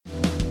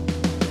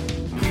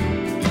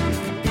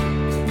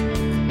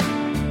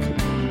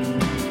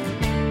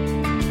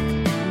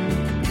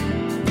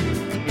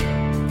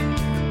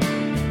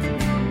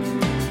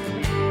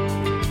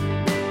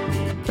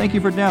Thank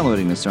you for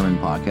downloading the sermon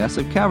podcast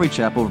of Calvary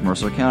Chapel of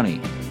Mercer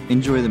County.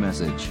 Enjoy the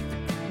message.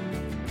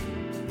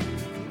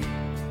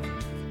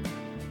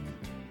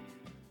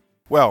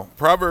 Well,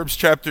 Proverbs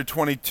chapter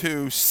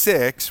 22,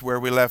 6, where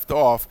we left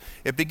off,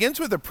 it begins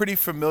with a pretty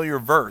familiar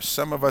verse.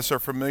 Some of us are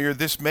familiar.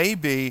 This may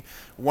be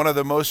one of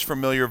the most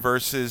familiar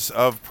verses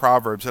of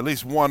Proverbs, at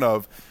least one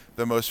of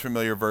the most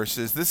familiar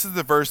verses. This is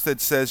the verse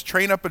that says,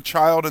 "Train up a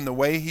child in the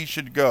way he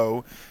should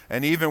go,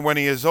 and even when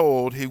he is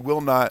old, he will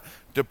not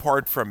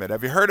depart from it."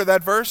 Have you heard of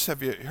that verse?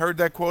 Have you heard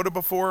that quoted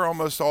before?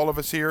 Almost all of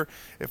us here,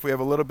 if we have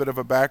a little bit of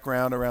a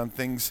background around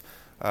things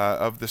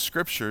of the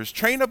scriptures.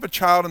 Train up a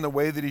child in the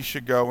way that he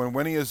should go, and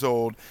when he is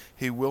old,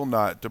 he will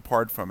not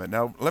depart from it.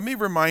 Now, let me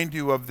remind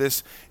you of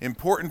this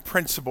important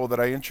principle that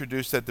I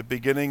introduced at the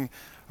beginning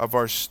of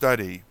our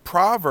study.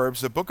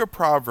 Proverbs, the book of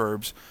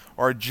Proverbs,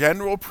 are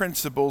general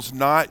principles,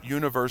 not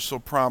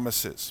universal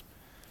promises.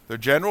 They're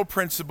general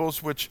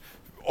principles which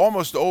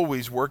almost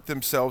always work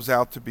themselves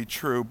out to be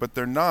true, but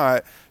they're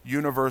not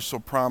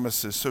universal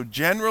promises. So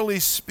generally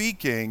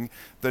speaking,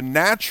 the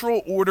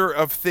natural order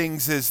of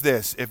things is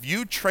this: if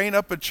you train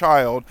up a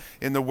child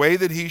in the way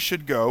that he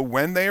should go,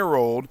 when they are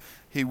old,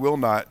 he will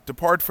not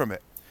depart from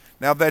it.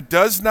 Now, that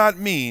does not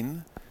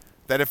mean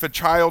that if a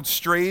child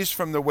strays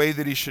from the way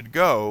that he should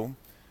go,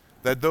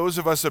 that those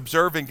of us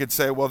observing could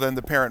say, well, then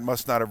the parent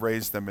must not have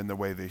raised them in the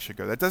way they should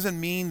go. That doesn't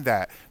mean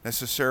that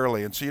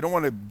necessarily. And so you don't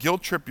want to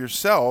guilt trip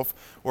yourself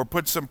or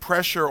put some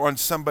pressure on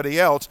somebody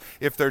else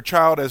if their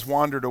child has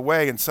wandered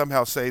away and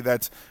somehow say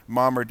that's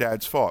mom or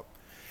dad's fault.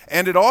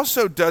 And it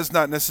also does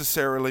not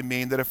necessarily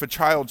mean that if a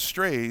child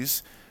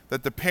strays,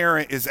 that the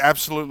parent is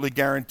absolutely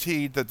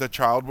guaranteed that the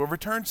child will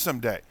return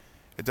someday.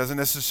 It doesn't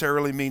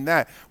necessarily mean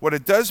that. What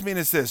it does mean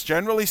is this: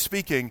 generally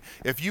speaking,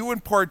 if you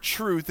impart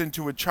truth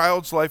into a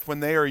child's life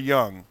when they are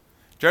young,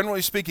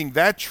 generally speaking,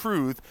 that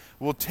truth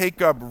will take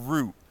up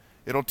root.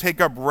 It'll take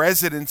up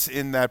residence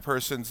in that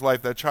person's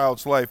life, that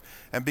child's life,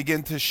 and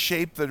begin to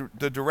shape the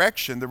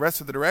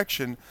rest of the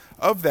direction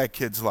of that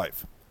kid's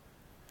life.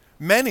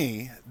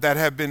 Many that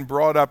have been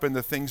brought up in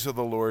the things of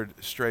the Lord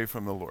stray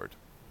from the Lord.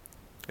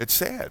 It's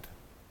sad,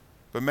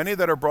 but many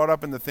that are brought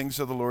up in the things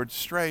of the Lord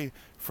stray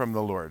from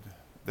the Lord.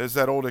 There's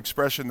that old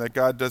expression that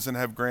God doesn't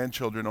have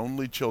grandchildren,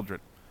 only children.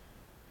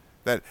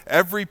 That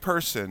every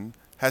person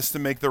has to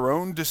make their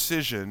own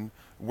decision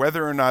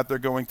whether or not they're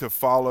going to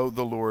follow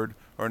the Lord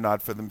or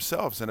not for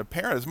themselves. And a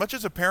parent, as much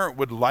as a parent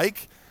would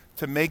like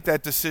to make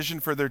that decision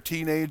for their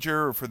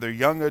teenager or for their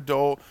young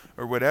adult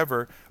or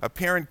whatever, a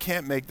parent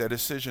can't make that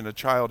decision. A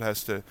child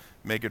has to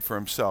make it for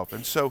himself.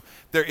 And so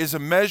there is a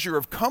measure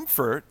of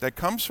comfort that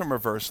comes from a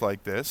verse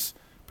like this,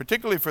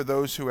 particularly for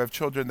those who have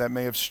children that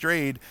may have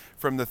strayed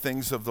from the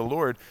things of the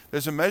Lord.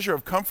 There's a measure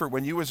of comfort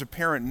when you as a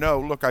parent know,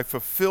 look, I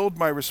fulfilled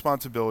my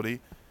responsibility.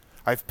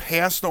 I've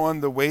passed on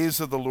the ways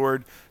of the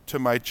Lord to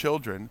my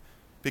children,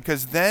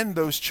 because then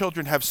those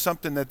children have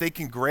something that they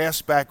can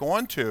grasp back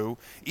onto,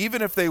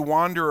 even if they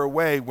wander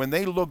away, when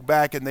they look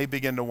back and they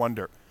begin to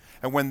wonder.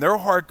 And when their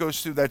heart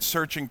goes through that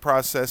searching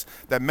process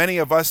that many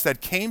of us that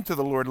came to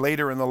the Lord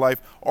later in the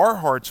life, our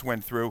hearts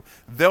went through,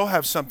 they'll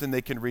have something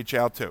they can reach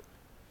out to.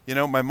 You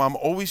know, my mom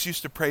always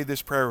used to pray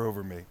this prayer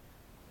over me.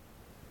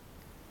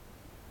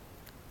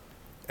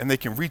 And they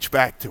can reach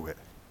back to it.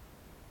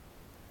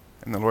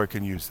 And the Lord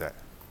can use that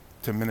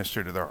to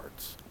minister to their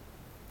hearts.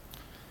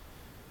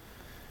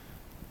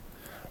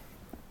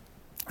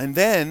 And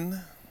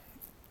then,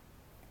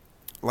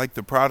 like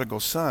the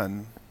prodigal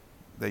son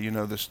that you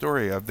know the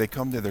story of, they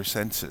come to their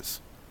senses.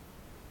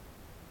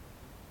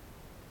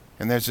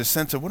 And there's a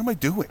sense of, what am I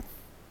doing?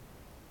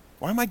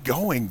 Why am I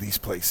going these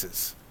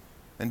places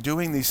and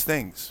doing these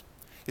things?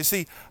 You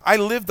see, I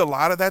lived a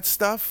lot of that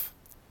stuff,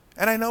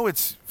 and I know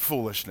it's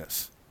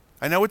foolishness.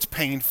 I know it's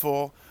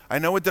painful. I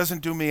know it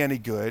doesn't do me any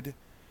good.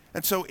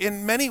 And so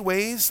in many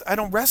ways, I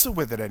don't wrestle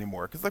with it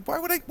anymore. Because why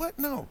would I, what?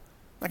 No.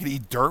 I'm not going to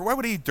eat dirt. Why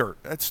would I eat dirt?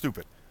 That's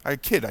stupid. I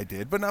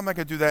did, but I'm not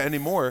going to do that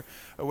anymore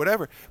or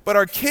whatever. But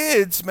our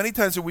kids, many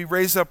times that we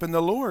raise up in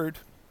the Lord,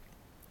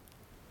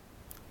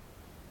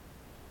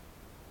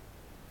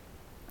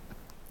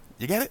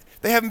 you get it?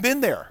 They haven't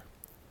been there.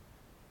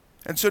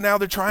 And so now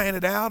they're trying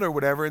it out or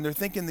whatever, and they're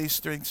thinking these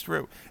things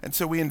through. And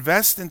so we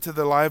invest into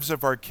the lives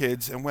of our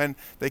kids, and when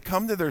they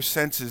come to their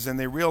senses and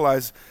they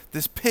realize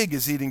this pig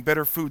is eating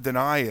better food than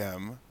I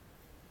am,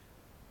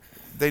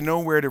 they know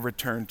where to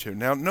return to.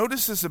 Now,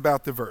 notice this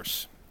about the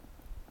verse.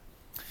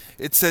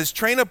 It says,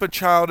 train up a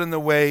child in the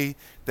way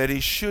that he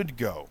should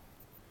go.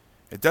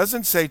 It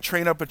doesn't say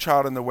train up a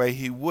child in the way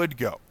he would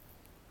go.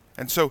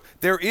 And so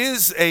there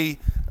is a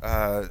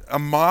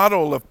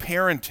model of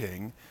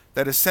parenting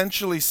that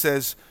essentially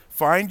says,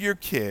 find your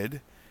kid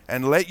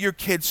and let your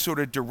kid sort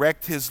of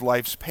direct his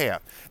life's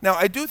path. Now,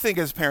 I do think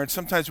as parents,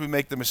 sometimes we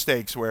make the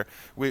mistakes where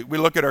we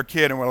look at our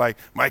kid and we're like,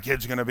 my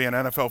kid's going to be an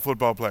NFL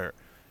football player.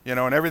 You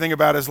know, and everything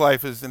about his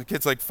life is, and the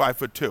kid's like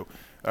 5'2",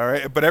 all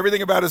right? But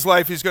everything about his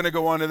life, he's going to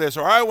go on to this.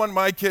 Or I want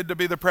my kid to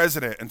be the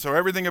president. And so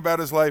everything about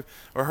his life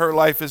or her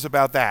life is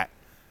about that,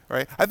 all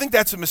right? I think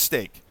that's a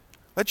mistake.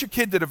 Let your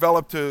kid to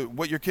develop to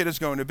what your kid is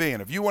going to be.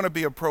 And if you want to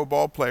be a pro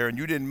ball player and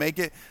you didn't make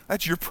it,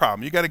 that's your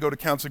problem. You got to go to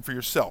counseling for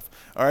yourself.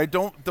 All right?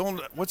 Don't,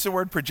 what's the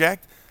word,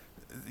 project?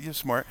 You're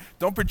smart.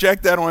 Don't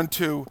project that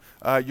onto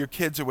your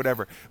kids or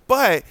whatever.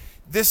 But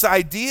this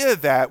idea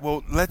that,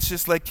 well, let's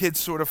just let kids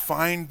sort of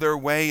find their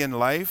way in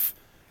life,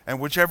 and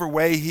whichever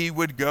way he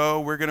would go,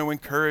 we're going to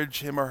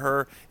encourage him or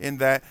her in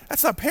that.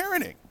 That's not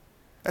parenting.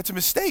 That's a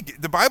mistake.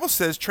 The Bible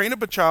says, train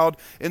up a child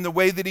in the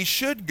way that he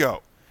should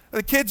go.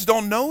 The kids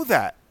don't know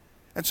that.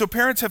 And so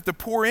parents have to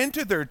pour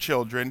into their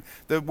children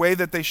the way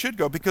that they should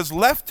go, because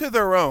left to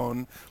their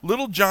own,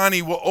 little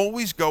Johnny will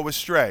always go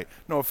astray.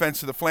 No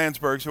offense to the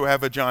Flansburghs who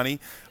have a Johnny,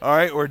 all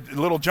right, or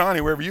little Johnny,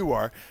 wherever you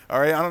are,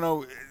 all right, I don't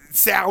know,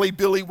 Sally,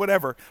 Billy,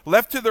 whatever.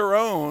 Left to their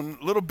own,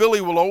 little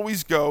Billy will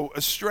always go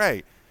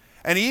astray.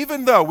 And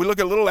even though, we look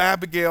at little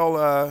Abigail,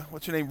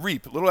 what's her name,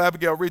 Reap, little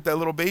Abigail Reap, that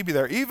little baby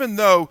there, even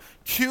though,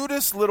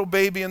 cutest little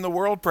baby in the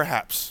world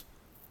perhaps,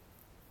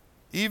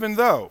 even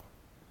though,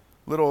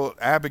 little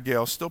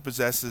Abigail still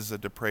possesses a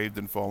depraved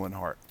and fallen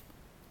heart,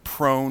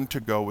 prone to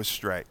go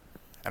astray.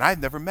 And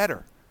I've never met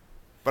her,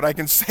 but I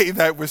can say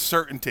that with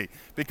certainty,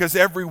 because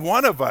every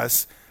one of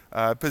us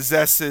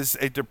possesses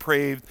a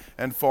depraved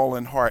and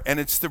fallen heart. And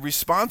it's the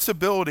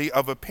responsibility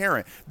of a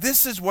parent.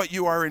 This is what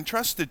you are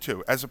entrusted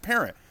to as a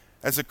parent.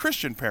 As a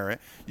Christian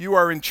parent, you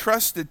are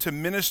entrusted to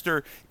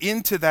minister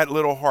into that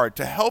little heart,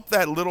 to help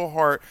that little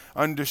heart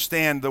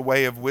understand the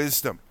way of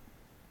wisdom,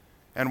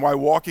 and why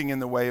walking in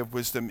the way of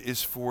wisdom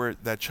is for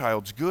that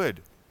child's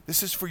good.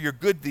 This is for your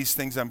good, these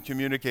things I'm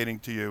communicating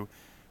to you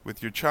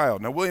with your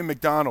child. Now, William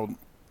MacDonald,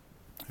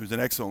 who's an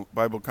excellent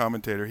Bible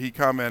commentator, he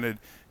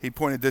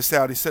pointed this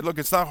out. He said, look,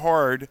 it's not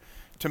hard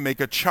to make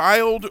a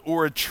child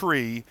or a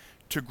tree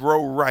to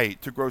grow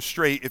right, to grow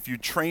straight, if you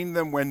train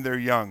them when they're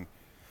young.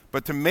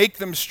 But to make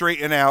them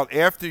straighten out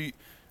after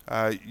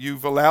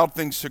you've allowed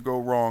things to go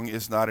wrong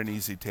is not an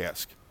easy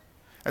task.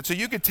 And so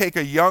you could take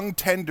a young,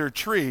 tender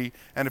tree,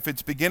 and if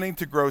it's beginning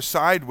to grow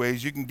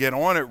sideways, you can get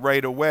on it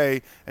right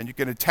away, and you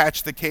can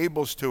attach the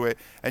cables to it,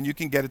 and you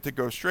can get it to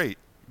grow straight.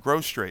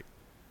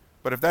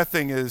 But if that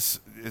thing is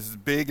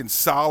big and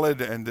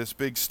solid and this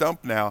big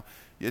stump now,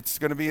 it's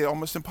going to be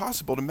almost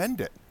impossible to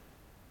mend it.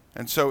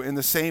 And so in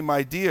the same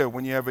idea,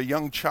 when you have a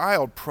young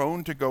child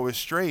prone to go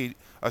astray,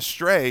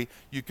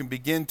 you can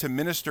begin to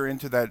minister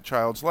into that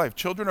child's life.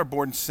 Children are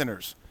born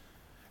sinners,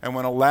 and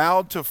when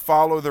allowed to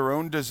follow their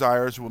own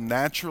desires, will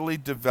naturally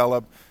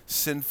develop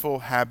sinful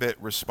habit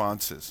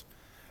responses.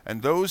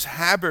 And those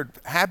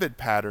habit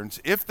patterns,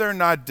 if they're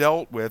not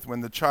dealt with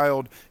when the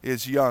child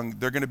is young,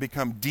 they're going to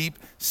become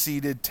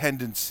deep-seated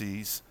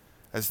tendencies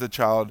as the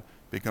child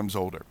becomes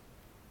older.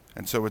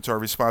 And so it's our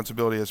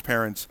responsibility as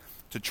parents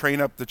to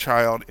train up the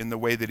child in the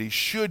way that he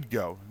should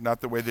go, not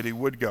the way that he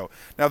would go.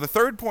 Now, the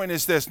third point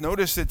is this.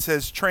 Notice it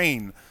says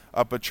train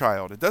up a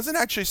child. It doesn't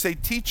actually say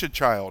teach a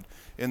child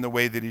in the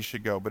way that he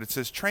should go, but it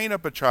says train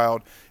up a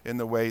child in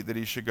the way that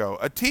he should go.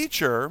 A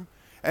teacher,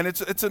 and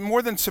it's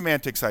more than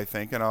semantics, I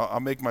think, and I'll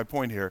make my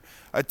point here.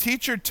 A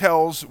teacher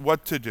tells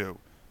what to do,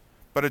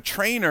 but a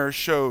trainer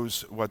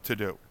shows what to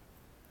do.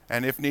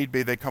 And if need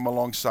be, they come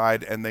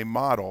alongside and they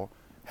model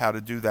how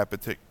to do that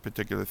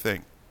particular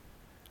thing.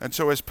 And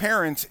so as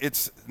parents,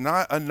 it's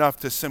not enough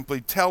to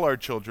simply tell our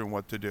children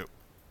what to do.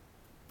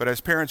 But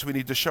as parents, we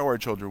need to show our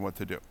children what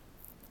to do.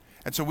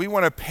 And so we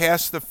want to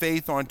pass the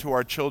faith on to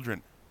our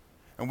children.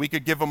 And we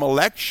could give them a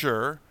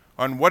lecture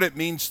on what it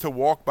means to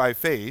walk by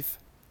faith,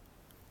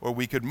 or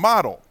we could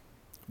model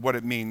what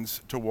it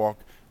means to walk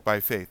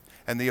by faith.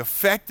 And the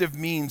effective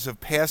means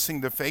of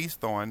passing the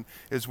faith on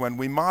is when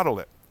we model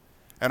it.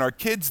 And our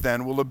kids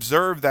then will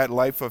observe that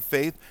life of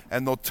faith,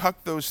 and they'll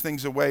tuck those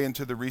things away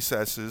into the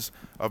recesses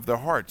of their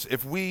hearts.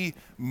 If we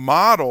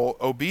model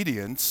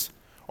obedience,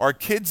 our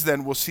kids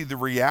then will see the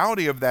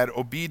reality of that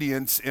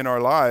obedience in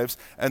our lives,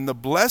 and the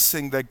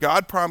blessing that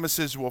God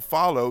promises will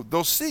follow,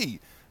 they'll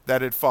see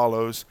that it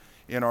follows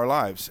in our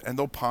lives. And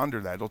they'll ponder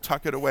that. They'll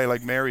tuck it away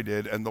like Mary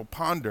did, and they'll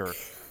ponder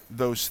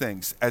those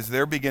things as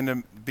they're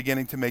beginning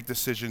to make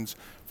decisions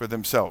for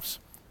themselves.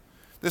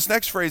 This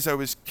next phrase, I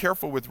was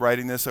careful with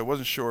writing this. I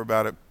wasn't sure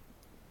about it,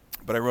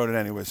 but I wrote it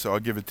anyway, so I'll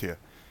give it to you.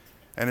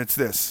 And it's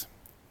this.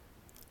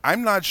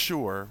 I'm not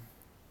sure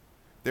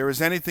there is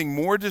anything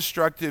more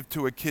destructive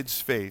to a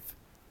kid's faith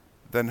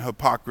than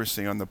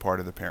hypocrisy on the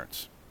part of the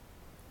parents.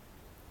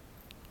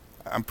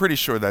 I'm pretty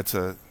sure that's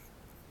a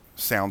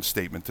sound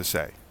statement to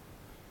say.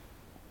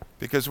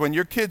 Because when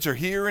your kids are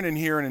hearing and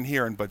hearing and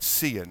hearing, but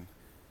seeing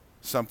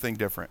something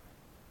different,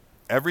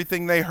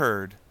 everything they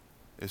heard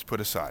is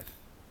put aside.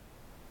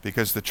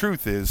 Because the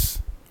truth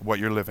is what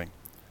you're living.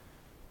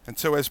 And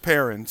so as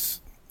parents,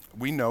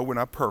 we know we're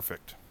not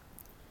perfect.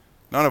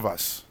 None of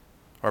us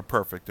are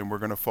perfect, and we're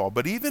going to fall.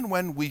 But even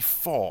when we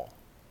fall,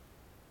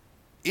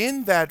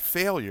 in that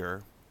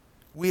failure,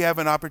 we have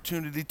an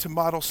opportunity to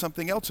model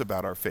something else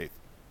about our faith,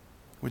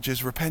 which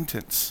is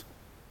repentance.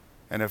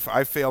 And if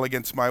I fail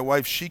against my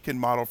wife, she can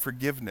model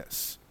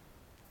forgiveness.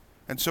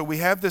 And so we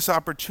have this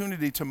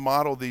opportunity to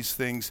model these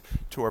things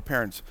to our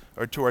parents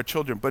or to our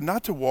children, but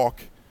not to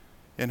walk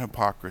in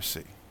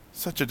hypocrisy.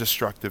 Such a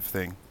destructive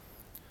thing.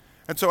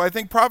 And so I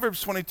think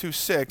Proverbs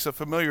 22:6, a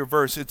familiar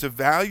verse, it's a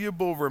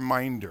valuable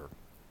reminder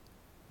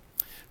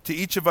to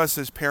each of us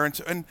as parents.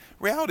 In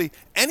reality,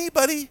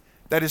 anybody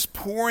that is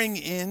pouring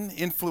in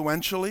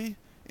influentially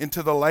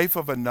into the life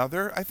of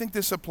another, I think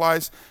this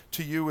applies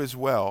to you as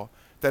well,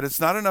 that it's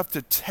not enough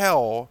to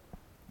tell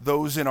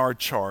those in our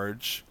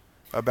charge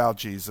about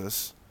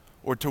Jesus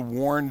or to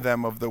warn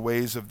them of the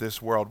ways of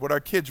this world. What our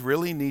kids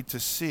really need to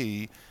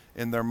see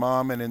in their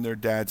mom and in their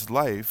dad's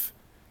life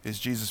is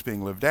Jesus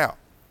being lived out.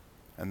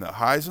 And the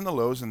highs and the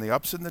lows and the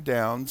ups and the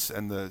downs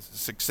and the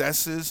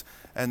successes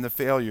and the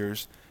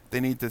failures, they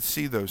need to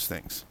see those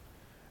things.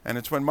 And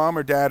it's when mom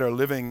or dad are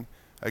living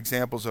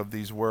examples of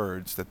these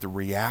words that the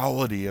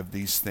reality of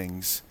these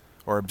things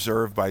are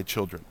observed by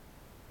children.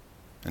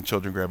 And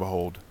children grab a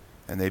hold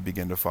and they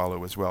begin to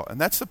follow as well. And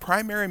that's the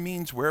primary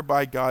means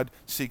whereby God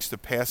seeks to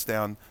pass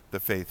down the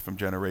faith from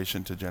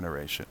generation to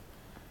generation.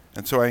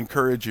 And so I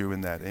encourage you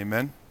in that.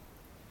 Amen?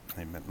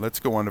 Amen. Let's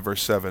go on to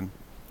verse 7.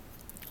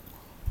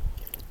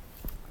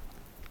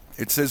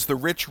 It says, the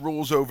rich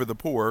rules over the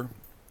poor,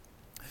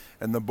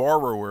 and the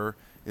borrower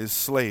is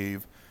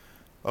slave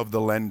of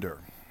the lender.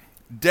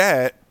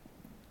 Debt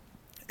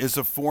is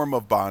a form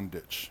of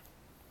bondage.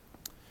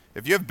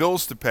 If you have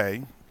bills to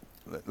pay,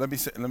 let me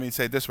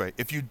say it this way.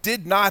 If you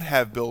did not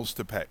have bills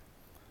to pay,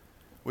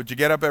 would you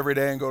get up every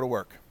day and go to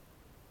work?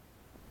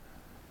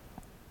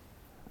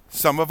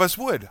 Some of us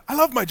would. I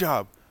love my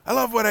job. I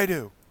love what I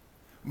do.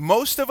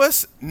 Most of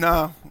us,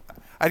 no.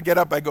 I'd get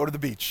up, I'd go to the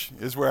beach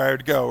is where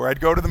I'd go, or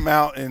I'd go to the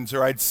mountains,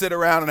 or I'd sit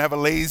around and have a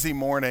lazy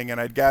morning, and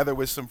I'd gather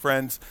with some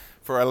friends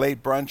for a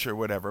late brunch or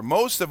whatever.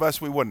 Most of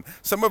us, we wouldn't.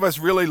 Some of us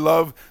really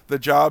love the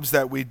jobs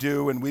that we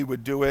do, and we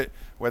would do it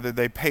whether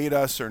they paid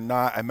us or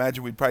not. I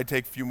imagine we'd probably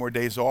take a few more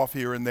days off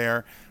here and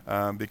there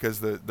because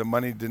the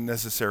money didn't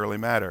necessarily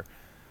matter.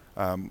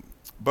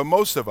 But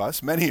most of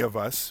us, many of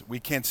us, we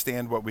can't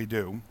stand what we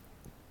do.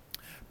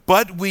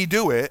 But we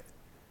do it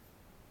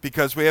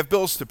because we have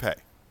bills to pay.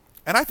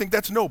 And I think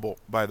that's noble,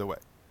 by the way.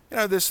 You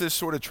know, this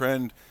sort of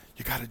trend,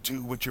 you got to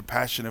do what you're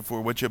passionate for,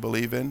 what you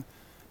believe in.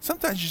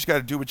 Sometimes you just got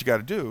to do what you got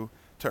to do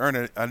to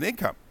earn an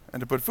income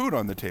and to put food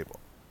on the table.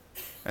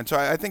 And so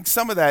I think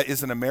some of that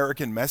is an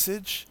American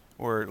message,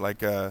 or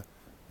like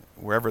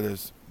wherever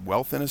there's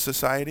wealth in a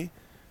society.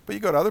 But you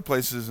go to other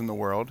places in the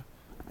world,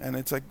 and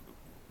it's like,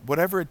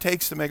 whatever it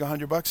takes to make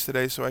 $100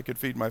 today so I could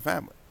feed my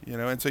family. You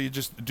know, and so you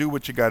just do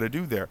what you got to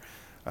do there.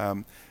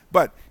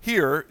 But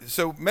here,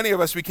 so many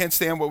of us, we can't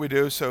stand what we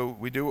do, so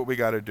we do what we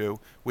got to do.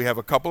 We have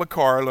a couple of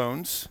car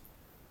loans.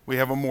 We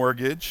have a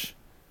mortgage.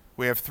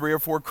 We have 3 or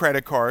 4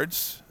 credit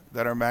cards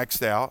that are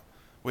maxed out.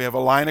 We have a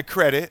line of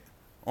credit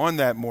on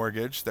that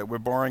mortgage that we're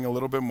borrowing a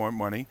little bit more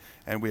money.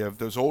 And we have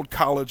those old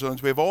college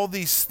loans. We have all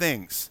these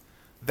things.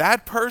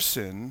 That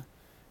person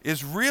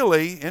is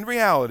really, in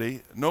reality,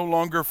 no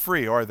longer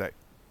free, are they?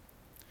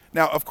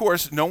 Now, of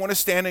course, no one is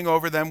standing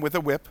over them with a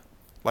whip,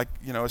 like,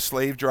 you know, a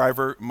slave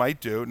driver might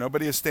do.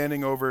 Nobody is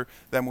standing over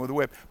them with a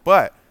whip.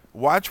 But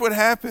watch what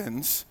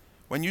happens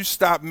when you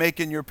stop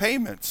making your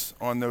payments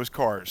on those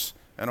cars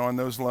and on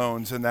those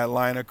loans and that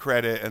line of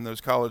credit and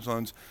those college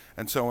loans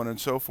and so on and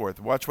so forth.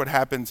 Watch what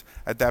happens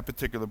at that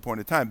particular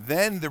point in time.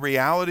 Then the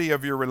reality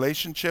of your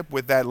relationship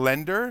with that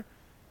lender,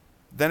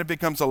 then it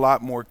becomes a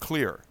lot more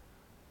clear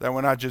that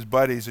we're not just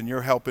buddies and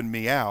you're helping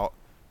me out,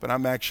 but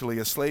I'm actually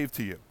a slave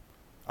to you,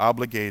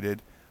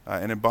 obligated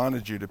and in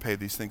bondage you to pay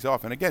these things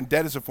off. And again,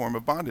 debt is a form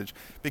of bondage,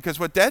 because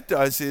what debt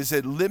does is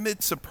it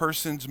limits a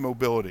person's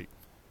mobility,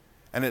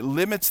 and it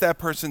limits that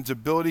person's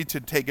ability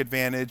to take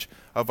advantage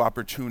of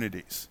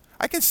opportunities.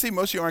 I can see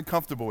most of you aren't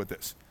comfortable with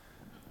this.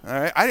 All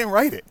right? I didn't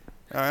write it.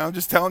 All right? I'm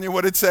just telling you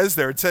what it says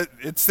there.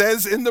 It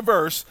says in the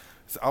verse,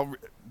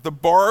 the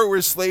borrower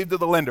is slave to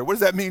the lender. What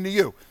does that mean to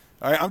you?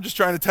 All right, I'm just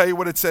trying to tell you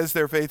what it says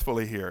there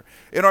faithfully here.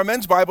 In our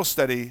men's Bible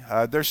study,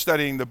 they're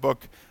studying the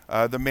book,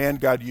 The Man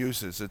God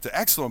Uses. It's an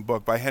excellent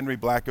book by Henry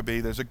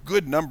Blackaby. There's a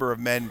good number of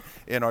men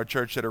in our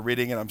church that are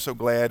reading it. I'm so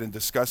glad and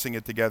discussing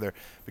it together,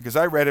 because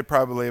I read it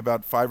probably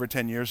about 5 or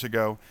 10 years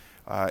ago.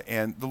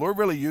 And the Lord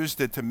really used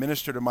it to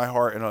minister to my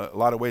heart in a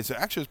lot of ways.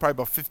 Actually, it was probably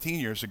about 15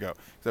 years ago,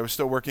 because I was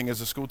still working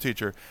as a school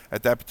teacher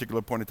at that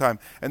particular point in time.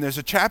 And there's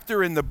a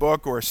chapter in the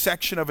book, or a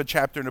section of a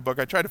chapter in the book.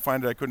 I tried to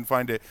find it. I couldn't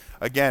find it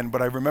again,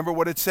 but I remember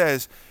what it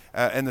says.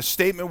 And the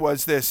statement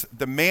was this: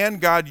 the man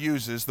God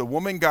uses, the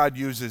woman God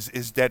uses,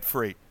 is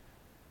debt-free.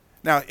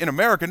 Now, in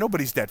America,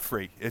 nobody's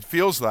debt-free. It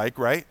feels like,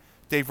 right?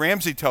 Dave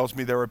Ramsey tells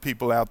me there are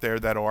people out there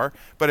that are,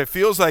 but it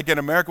feels like in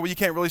America, well, you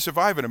can't really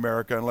survive in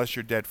America unless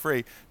you're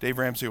debt-free. Dave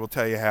Ramsey will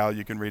tell you how.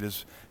 You can read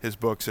his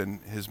books and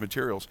his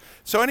materials.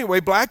 So anyway,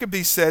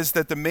 Blackaby says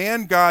that the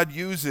man God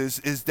uses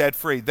is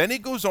debt-free. Then he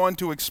goes on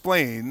to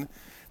explain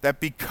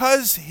that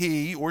because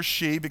he or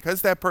she,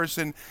 because that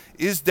person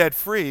is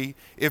debt-free,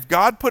 if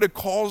God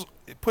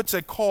puts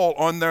a call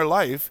on their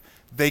life,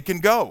 they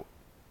can go.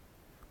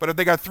 But if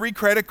they got 3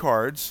 credit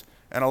cards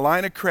and a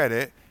line of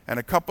credit and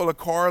a couple of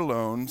car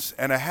loans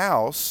and a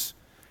house,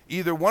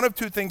 either one of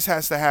 2 things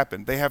has to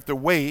happen. They have to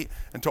wait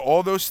until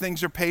all those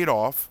things are paid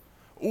off,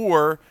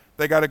 or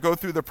They got to go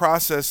through the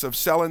process of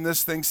selling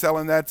this thing,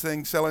 selling that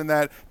thing, selling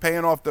that,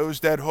 paying off those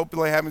debt,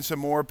 hopefully having some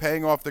more,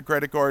 paying off the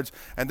credit cards,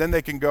 and then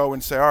they can go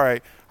and say, all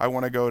right, I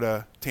want to go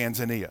to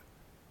Tanzania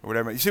or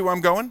whatever. You see where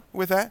I'm going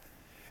with that?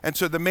 And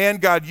so the man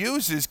God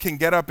uses can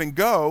get up and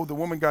go, the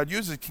woman God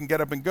uses can get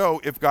up and go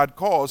if God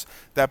calls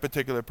that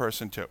particular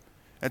person to.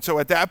 And so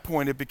at that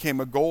point, it became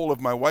a goal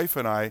of my wife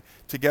and I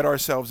to get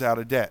ourselves out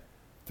of debt,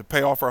 to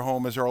pay off our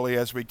home as early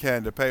as we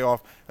can, to pay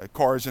off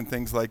cars and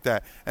things like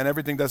that. And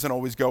everything doesn't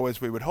always go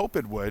as we would hope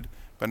it would,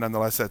 but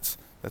nonetheless, that's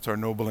our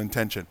noble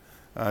intention,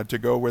 to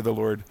go where the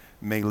Lord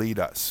may lead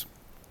us.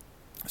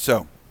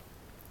 So,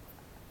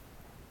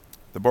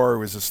 the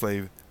borrower is a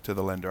slave to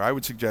the lender. I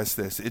would suggest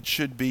this. It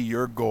should be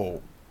your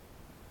goal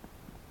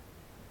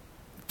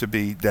to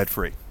be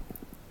debt-free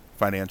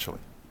financially.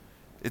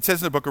 It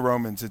says in the book of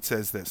Romans, it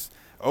says this,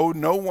 owe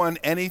no one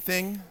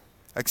anything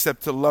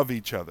except to love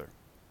each other.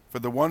 For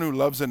the one who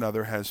loves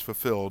another has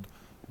fulfilled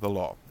the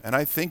law. And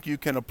I think you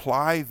can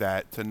apply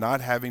that to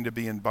not having to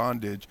be in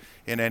bondage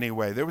in any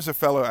way. There was a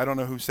fellow, I don't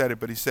know who said it,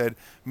 but he said,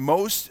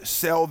 most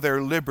sell their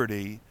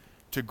liberty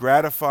to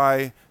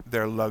gratify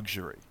their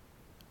luxury.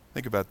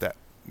 Think about that.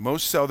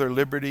 Most sell their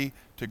liberty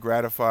to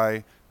gratify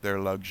their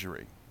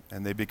luxury.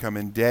 And they become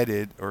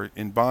indebted or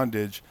in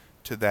bondage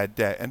to that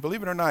debt. And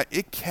believe it or not,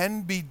 it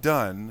can be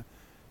done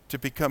to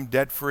become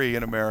debt-free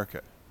in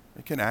America.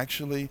 It can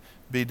actually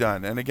be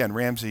done. And again,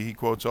 Ramsey, he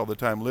quotes all the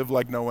time, live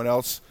like no one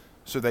else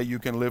so that you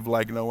can live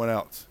like no one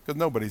else. Because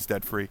nobody's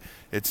debt-free,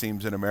 it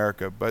seems, in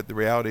America. But the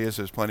reality is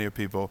there's plenty of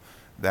people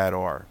that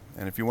are.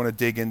 And if you want to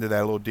dig into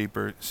that a little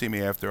deeper, see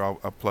me after.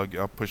 I'll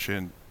push you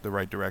in the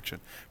right direction.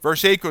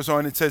 Verse 8 goes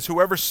on, it says,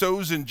 whoever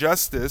sows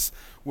injustice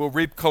will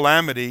reap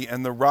calamity,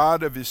 and the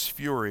rod of his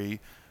fury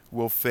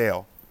will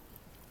fail.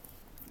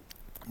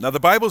 Now, the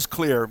Bible's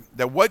clear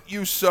that what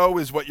you sow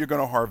is what you're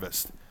going to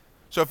harvest.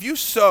 So if you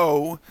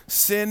sow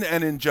sin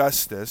and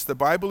injustice, the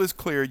Bible is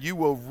clear, you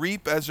will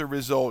reap as a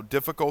result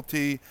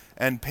difficulty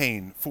and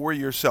pain for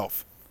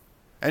yourself.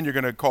 And you're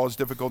going to cause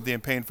difficulty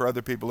and pain for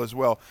other people as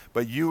well.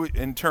 But you,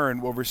 in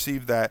turn, will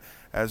receive that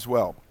as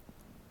well.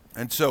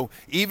 And so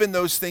even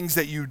those things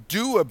that you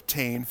do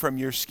obtain from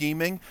your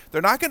scheming,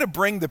 they're not going to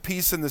bring the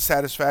peace and the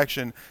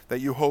satisfaction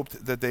that you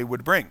hoped that they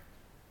would bring.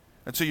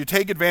 And so you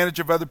take advantage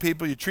of other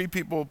people, you treat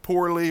people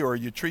poorly, or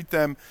you treat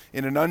them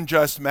in an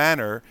unjust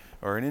manner,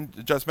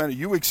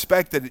 you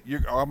expect that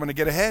I'm going to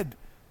get ahead.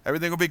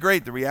 Everything will be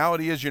great. The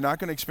reality is you're not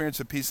going to experience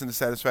the peace and the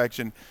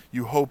satisfaction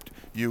you hoped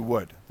you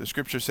would. The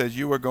scripture says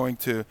you are going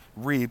to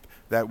reap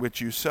that which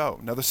you sow.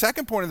 Now the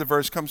second point of the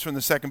verse comes from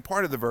the second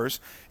part of the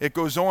verse. It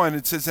goes on,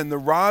 it says, and the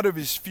rod of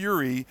his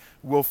fury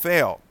will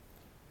fail.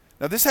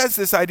 Now this has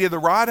this idea, the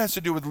rod has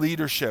to do with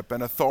leadership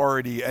and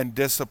authority and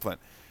discipline.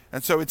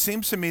 And so it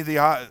seems to me the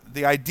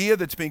idea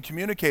that's being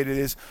communicated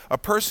is a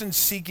person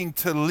seeking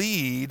to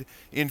lead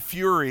in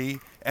fury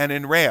and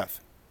in wrath.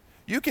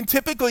 You can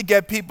typically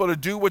get people to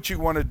do what you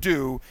want to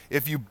do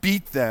if you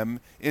beat them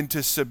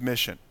into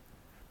submission.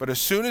 But as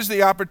soon as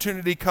the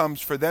opportunity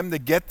comes for them to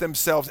get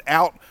themselves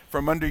out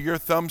from under your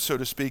thumb, so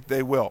to speak,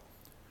 they will.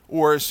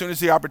 Or as soon as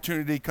the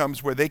opportunity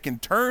comes where they can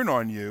turn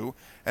on you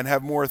and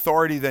have more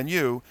authority than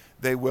you,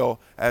 they will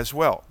as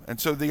well. And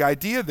so the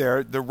idea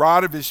there, the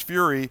rod of his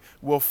fury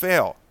will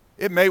fail.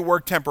 It may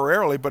work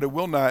temporarily, but it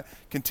will not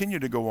continue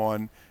to go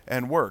on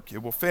and work.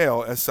 It will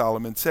fail, as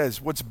Solomon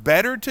says. What's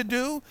better to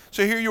do?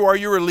 So here you are,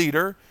 you're a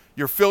leader.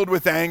 You're filled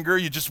with anger.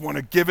 You just want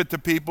to give it to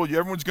people.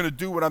 Everyone's going to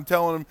do what I'm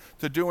telling them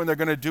to do, and they're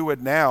going to do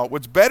it now.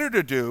 What's better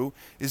to do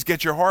is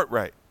get your heart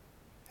right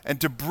and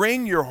to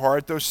bring your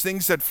heart, those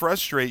things that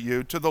frustrate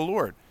you, to the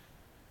Lord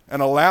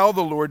and allow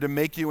the Lord to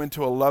make you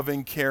into a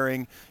loving,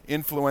 caring,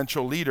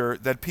 influential leader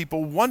that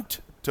people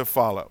want to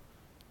follow,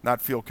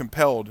 not feel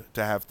compelled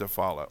to have to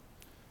follow.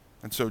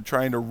 And so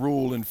trying to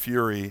rule in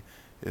fury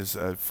is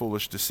a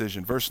foolish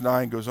decision. Verse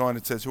 9 goes on,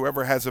 it says,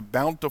 whoever has a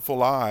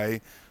bountiful eye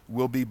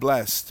will be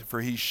blessed,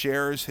 for he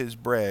shares his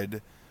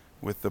bread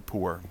with the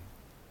poor.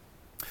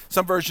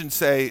 Some versions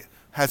say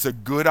has a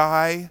good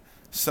eye.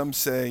 Some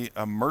say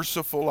a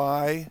merciful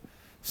eye.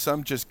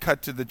 Some just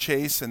cut to the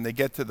chase and they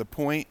get to the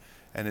point,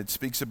 and it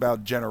speaks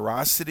about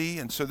generosity.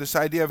 And so this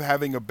idea of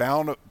having a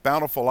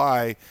bountiful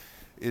eye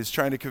is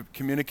trying to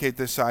communicate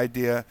this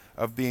idea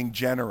of being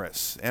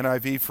generous.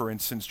 NIV, for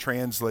instance,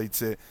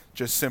 translates it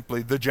just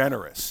simply the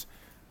generous.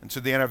 And so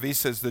the NIV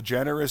says the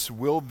generous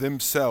will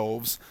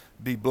themselves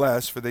be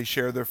blessed, for they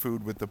share their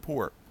food with the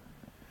poor.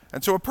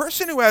 And so a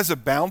person who has a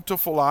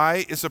bountiful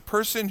eye is a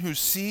person who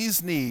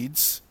sees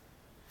needs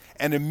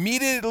and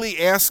immediately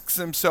asks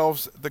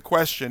themselves the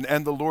question,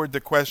 and the Lord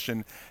the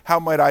question, how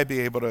might I be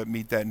able to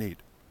meet that need?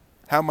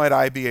 How might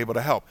I be able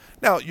to help?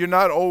 Now, you're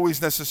not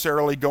always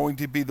necessarily going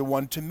to be the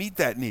one to meet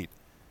that need.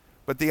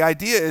 But the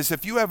idea is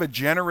if you have a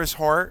generous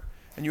heart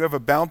and you have a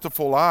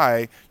bountiful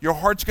eye, your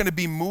heart's going to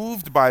be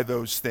moved by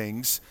those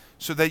things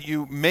so that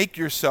you make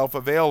yourself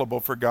available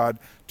for God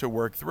to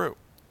work through.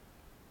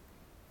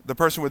 The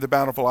person with the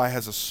bountiful eye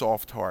has a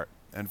soft heart.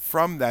 And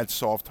from that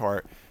soft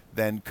heart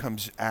then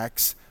comes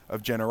acts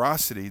of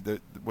generosity.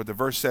 What the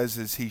verse says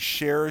is he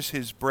shares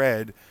his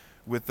bread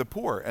with the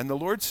poor. And the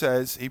Lord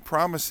says, he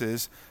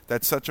promises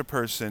that such a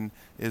person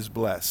is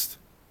blessed.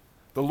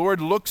 The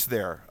Lord looks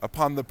there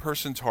upon the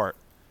person's heart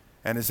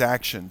and his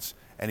actions,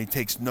 and he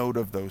takes note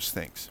of those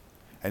things,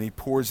 and he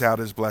pours out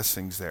his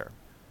blessings there.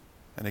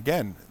 And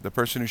again, the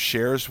person who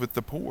shares with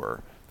the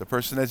poor, the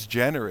person that's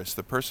generous,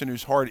 the person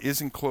whose heart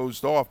isn't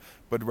closed off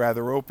but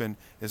rather open,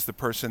 is the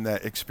person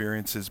that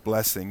experiences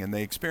blessing, and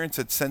they experience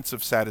that sense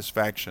of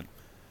satisfaction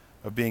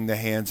of being the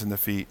hands and the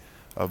feet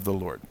of the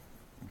Lord.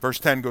 Verse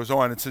 10 goes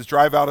on. It says,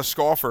 drive out a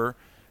scoffer,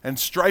 and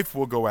strife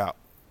will go out,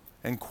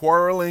 and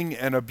quarreling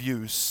and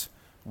abuse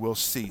will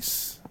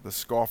cease. The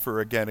scoffer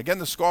again. Again,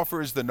 the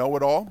scoffer is the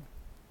know-it-all.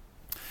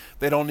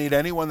 They don't need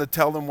anyone to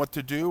tell them what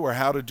to do or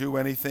how to do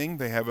anything.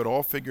 They have it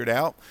all figured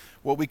out.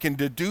 What we can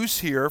deduce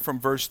here from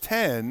verse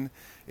 10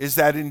 is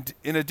that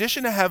in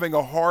addition to having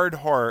a hard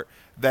heart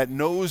that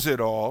knows it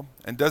all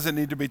and doesn't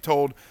need to be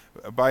told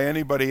by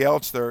anybody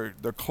else, they're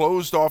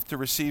closed off to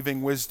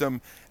receiving wisdom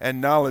and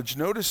knowledge.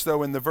 Notice,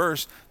 though, in the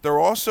verse, they're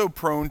also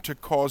prone to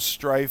cause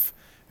strife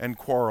and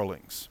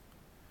quarrelings.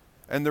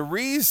 And the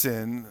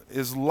reason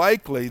is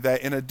likely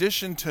that in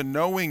addition to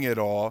knowing it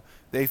all,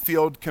 they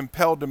feel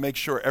compelled to make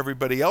sure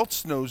everybody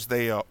else knows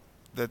that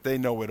they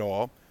know it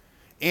all,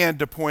 and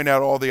to point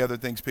out all the other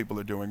things people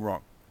are doing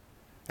wrong.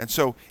 And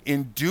so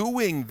in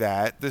doing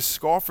that, the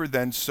scoffer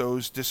then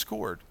sows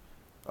discord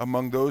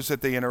among those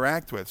that they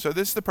interact with. So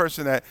this is the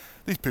person that,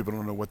 these people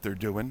don't know what they're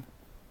doing.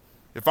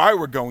 If I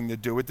were going to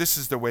do it, this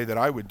is the way that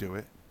I would do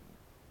it.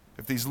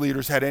 If these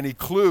leaders had any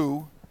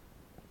clue,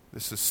 the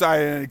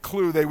society had any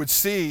clue, they would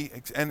see,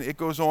 and it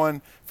goes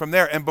on from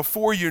there. And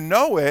before you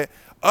know it,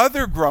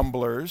 other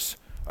grumblers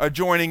are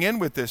joining in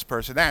with this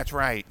person. That's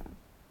right.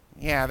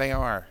 Yeah, they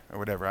are. Or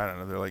whatever. I don't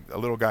know. They're like a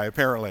little guy,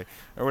 apparently,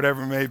 or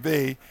whatever it may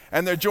be.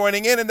 And they're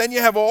joining in. And then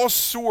you have all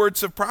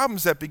sorts of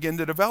problems that begin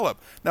to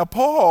develop. Now,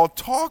 Paul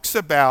talks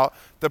about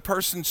the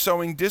person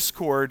sowing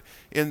discord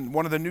in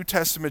one of the New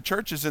Testament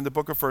churches in the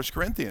book of 1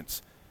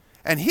 Corinthians.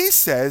 And he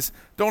says,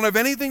 don't have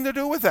anything to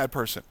do with that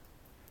person.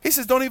 He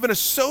says, don't even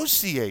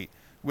associate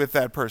with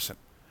that person.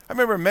 I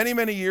remember many,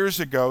 many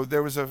years ago,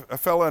 there was a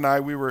fellow and I,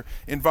 we were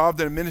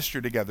involved in a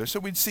ministry together. So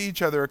we'd see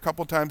each other a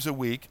couple times a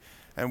week,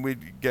 and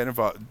we'd get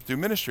involved, do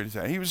ministry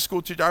together. He was a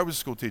school teacher, I was a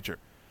school teacher.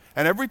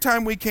 And every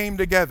time we came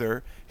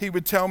together, he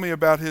would tell me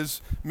about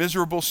his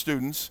miserable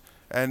students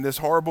and this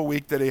horrible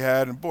week that he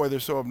had, and boy,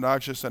 they're so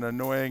obnoxious and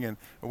annoying and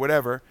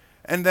whatever.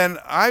 And then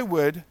I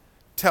would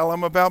tell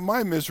him about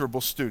my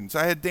miserable students.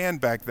 I had Dan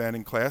back then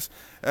in class,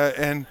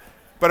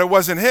 but it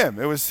wasn't him.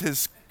 It was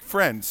his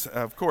friends,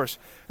 of course.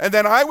 And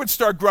then I would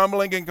start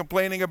grumbling and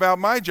complaining about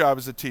my job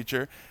as a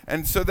teacher.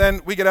 And so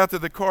then we get out to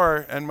the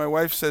car, and my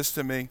wife says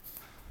to me,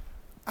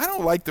 I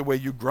don't like the way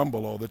you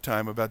grumble all the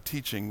time about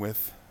teaching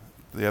with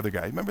the other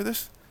guy. Remember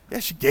this? Yeah,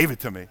 she gave it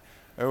to me,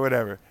 or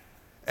whatever.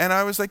 And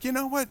I was like, you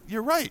know what?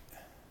 You're right.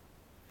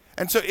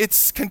 And so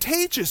it's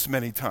contagious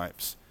many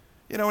times.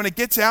 You know, and it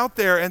gets out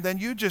there, and then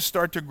you just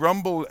start to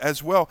grumble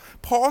as well.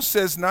 Paul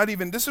says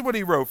this is what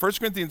he wrote, 1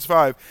 Corinthians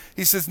 5.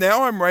 He says,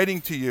 now I'm writing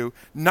to you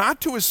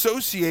not to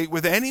associate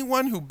with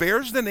anyone who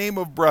bears the name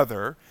of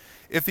brother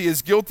if he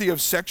is guilty of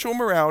sexual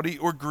immorality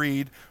or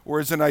greed, or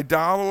is an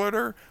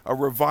idolater, a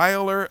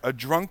reviler, a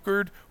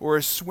drunkard, or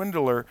a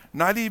swindler,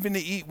 not even to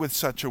eat with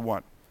such a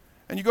one.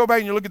 And you go back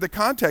and you look at the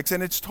context,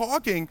 and it's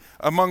talking,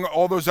 among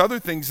all those other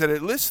things that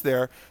it lists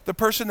there, the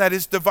person that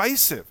is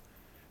divisive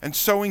and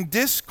sowing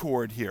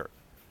discord here.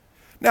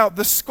 Now,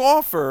 the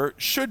scoffer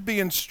should be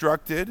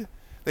instructed,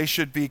 they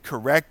should be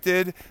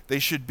corrected, they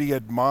should be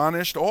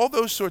admonished, all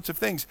those sorts of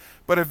things.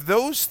 But if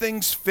those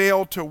things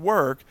fail to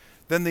work,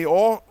 then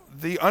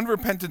the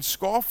unrepentant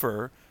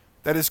scoffer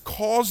that is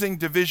causing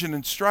division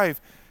and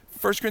strife,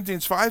 1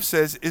 Corinthians 5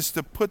 says, is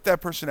to put that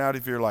person out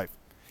of your life.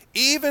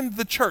 Even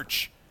the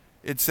church,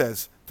 it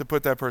says, to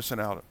put that person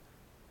out of.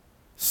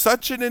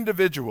 Such an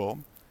individual,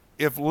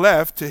 if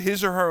left to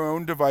his or her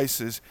own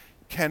devices,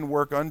 can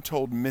work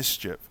untold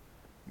mischief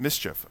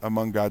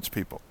among God's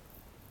people.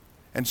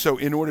 And so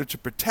in order to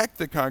protect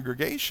the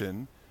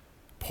congregation,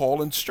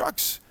 Paul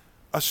instructs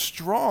a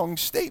strong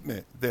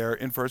statement there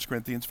in 1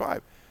 Corinthians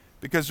 5.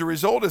 Because the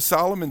result, as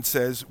Solomon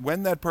says,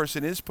 when that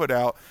person is put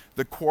out,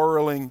 the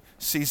quarreling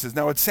ceases.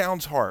 Now, it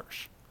sounds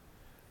harsh,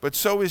 but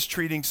so is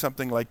treating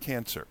something like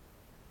cancer.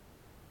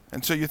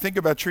 And so you think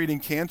about treating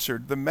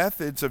cancer, the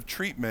methods of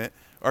treatment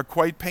are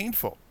quite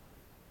painful.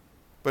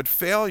 But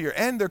failure,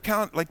 and they're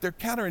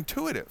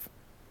counterintuitive.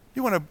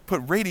 You want to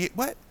put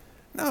what?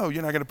 No,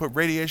 you're not going to put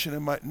radiation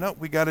in no,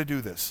 we got to do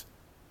this.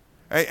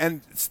 Right?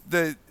 And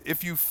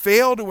if you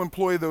fail to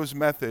employ those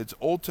methods,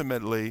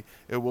 ultimately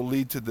it will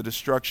lead to the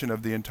destruction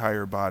of the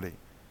entire body.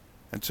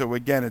 And so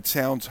again, it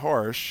sounds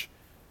harsh,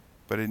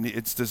 but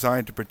it's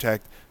designed to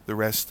protect the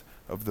rest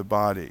of the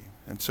body.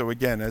 And so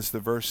again, as the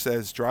verse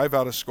says, drive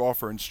out a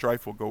scoffer and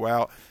strife will go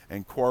out,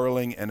 and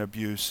quarreling and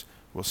abuse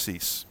will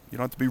cease. You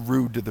don't have to be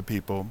rude to the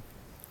people,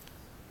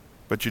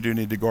 but you do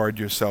need to guard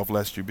yourself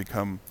lest you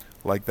become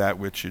like that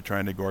which you're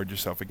trying to guard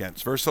yourself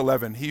against. Verse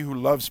 11, he who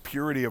loves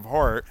purity of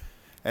heart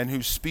and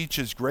whose speech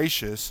is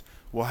gracious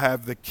will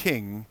have the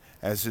king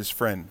as his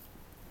friend.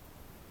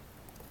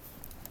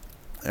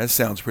 That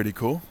sounds pretty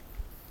cool.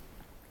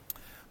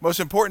 Most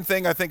important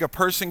thing I think a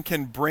person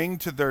can bring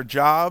to their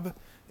job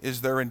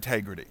is their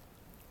integrity.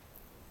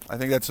 I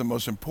think that's the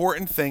most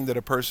important thing that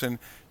a person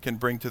can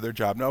bring to their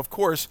job. Now, of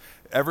course,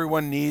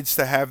 everyone needs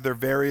to have their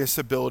various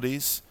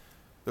abilities,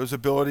 those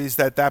abilities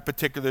that that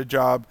particular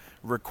job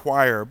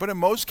require. But in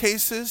most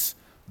cases,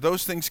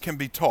 those things can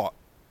be taught.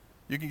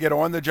 You can get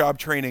on-the-job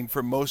training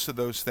for most of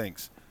those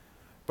things.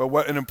 But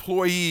what an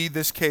employer,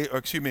 this case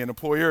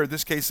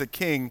a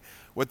king,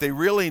 what they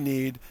really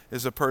need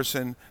is a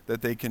person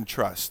that they can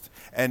trust.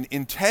 And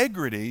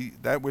integrity,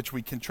 that which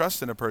we can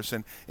trust in a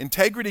person,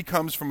 integrity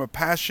comes from a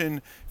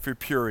passion for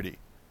purity.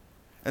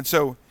 And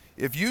so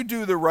if you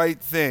do the right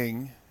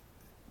thing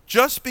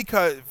just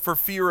because for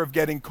fear of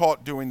getting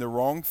caught doing the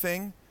wrong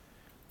thing,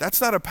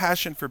 that's not a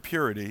passion for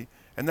purity,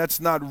 and that's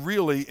not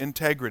really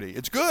integrity.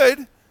 It's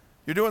good,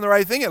 you're doing the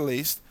right thing at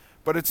least,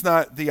 but it's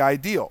not the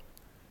ideal.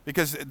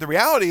 Because the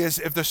reality is,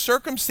 if the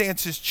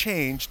circumstances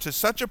change to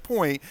such a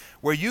point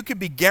where you could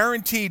be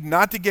guaranteed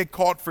not to get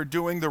caught for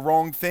doing the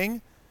wrong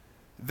thing,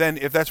 then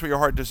if that's what your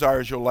heart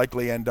desires, you'll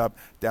likely end up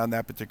down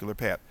that particular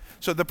path.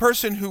 So the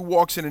person who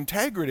walks in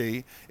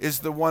integrity is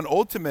the one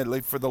ultimately,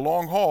 for the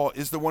long haul,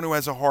 is the one who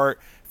has a heart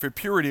for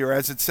purity, or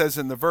as it says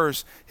in the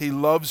verse, he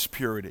loves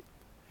purity.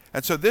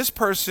 And so this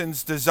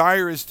person's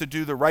desire is to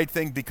do the right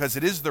thing because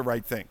it is the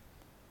right thing.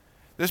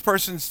 This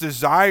person's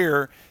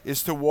desire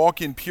is to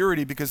walk in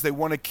purity because they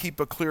want to keep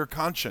a clear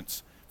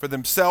conscience for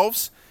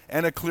themselves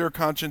and a clear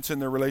conscience in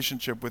their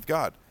relationship with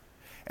God.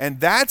 And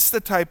that's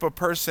the type of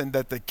person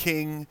that the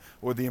king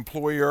or the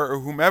employer or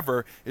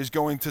whomever is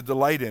going to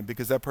delight in,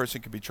 because that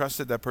person can be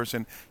trusted, that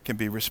person can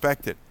be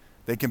respected,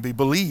 they can be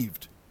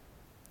believed.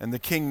 And the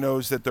king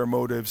knows that their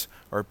motives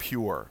are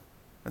pure.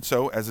 And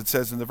so, as it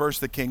says in the verse,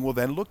 the king will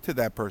then look to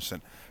that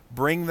person,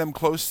 bring them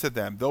close to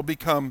them. They'll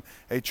become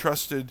a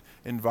trusted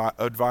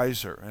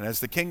advisor. And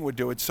as the king would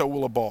do it, so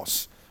will a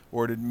boss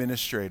or an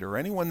administrator or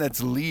anyone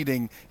that's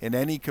leading in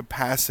any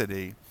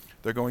capacity.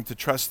 They're going to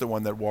trust the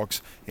one that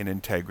walks in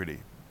integrity.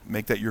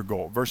 Make that your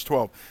goal. Verse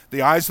 12,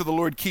 the eyes of the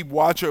Lord keep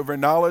watch over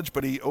knowledge,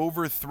 but he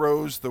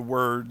overthrows the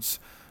words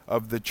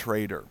of the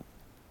traitor.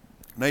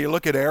 Now you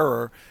look at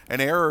error, and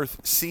error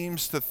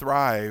seems to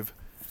thrive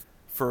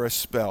for a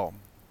spell.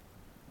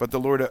 But the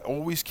Lord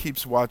always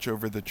keeps watch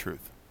over the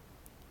truth.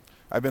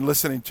 I've been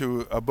listening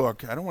to a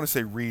book. I don't want to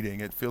say reading.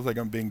 It feels like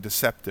I'm being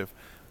deceptive.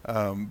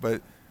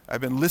 But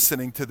I've been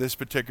listening to this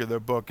particular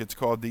book. It's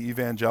called The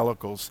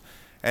Evangelicals.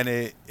 And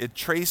it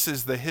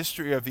traces the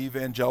history of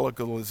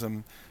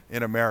evangelicalism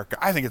in America.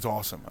 I think it's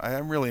awesome.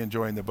 I'm really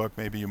enjoying the book.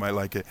 Maybe you might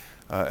like it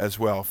as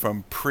well.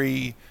 From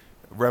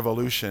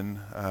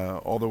pre-revolution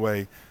all the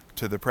way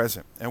to the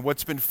present. And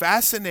what's been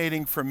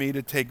fascinating for me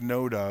to take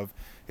note of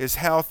is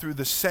how through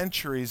the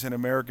centuries in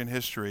American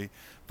history,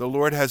 the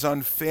Lord has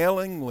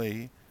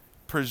unfailingly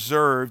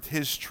preserved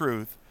his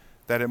truth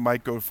that it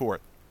might go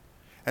forth.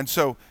 And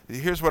so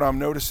here's what I'm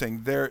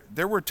noticing.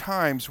 There were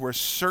times where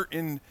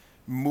certain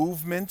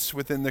movements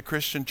within the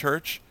Christian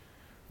church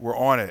were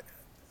on it,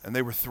 and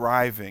they were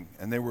thriving,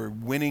 and they were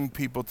winning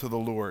people to the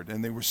Lord,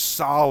 and they were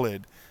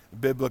solid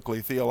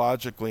biblically,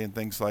 theologically, and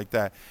things like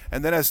that.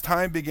 And then as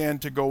time began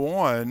to go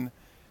on,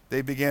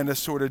 they began to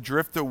sort of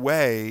drift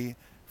away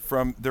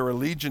from their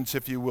allegiance,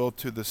 if you will,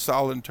 to the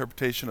solid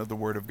interpretation of the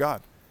Word of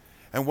God.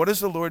 And what does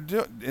the Lord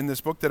do? In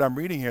this book that I'm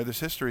reading here, this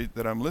history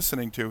that I'm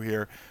listening to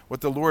here,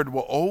 what the Lord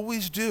will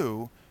always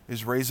do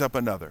is raise up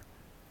another.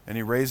 And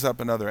he raised up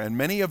another. And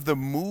many of the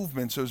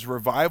movements, those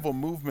revival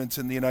movements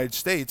in the United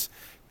States,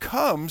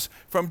 comes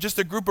from just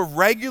a group of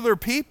regular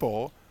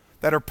people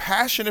that are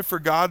passionate for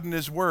God and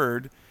his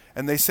Word,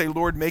 and they say,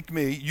 Lord,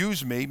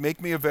 use me,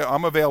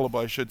 I'm available,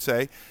 I should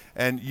say,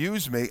 and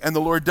use me, and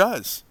the Lord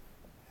does.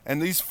 And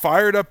these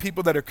fired up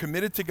people that are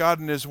committed to God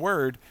and his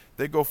Word,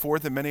 they go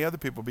forth, and many other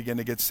people begin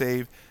to get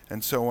saved,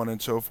 and so on and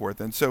so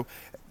forth. And so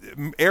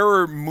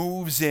error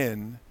moves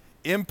in,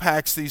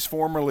 impacts these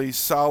formerly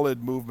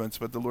solid movements,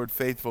 but the Lord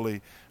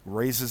faithfully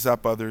raises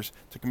up others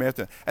to come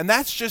after them. And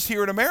that's just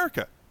here in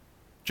America.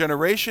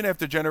 Generation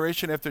after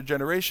generation after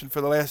generation for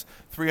the last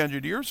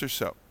 300 years or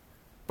so.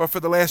 But for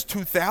the last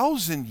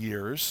 2,000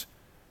 years,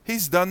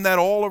 he's done that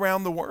all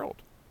around the world.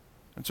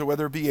 And so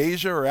whether it be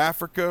Asia or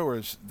Africa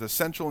or the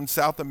Central and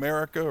South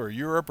America or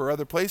Europe or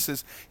other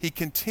places, he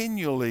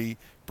continually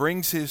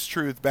brings his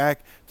truth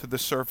back to the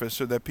surface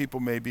so that people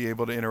may be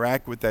able to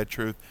interact with that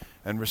truth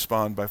and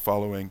respond by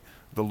following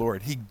the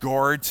Lord. He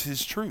guards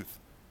his truth.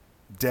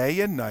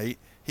 Day and night,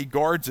 he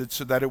guards it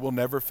so that it will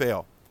never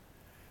fail.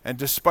 And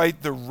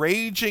despite the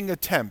raging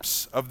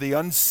attempts of the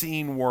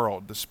unseen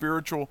world, the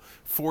spiritual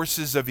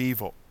forces of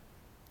evil,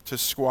 to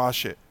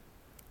squash it,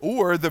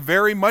 or the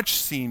very much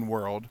seen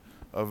world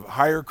of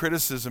higher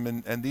criticism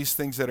and these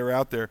things that are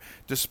out there,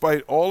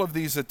 despite all of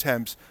these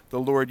attempts, the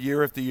Lord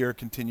year after year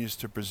continues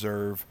to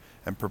preserve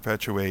and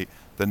perpetuate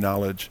the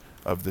knowledge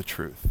of the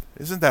truth.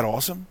 Isn't that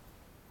awesome?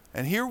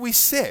 And here we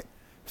sit,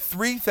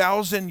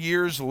 3,000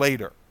 years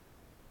later,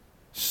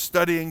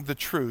 studying the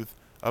truth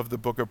of the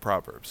book of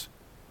Proverbs.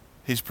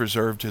 He's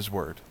preserved his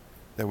word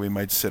that we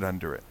might sit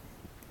under it.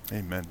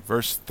 Amen.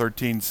 Verse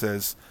 13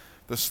 says,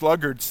 the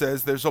sluggard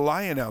says, there's a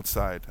lion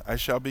outside. I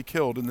shall be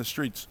killed in the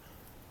streets.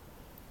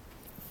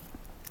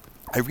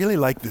 I really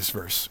like this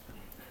verse.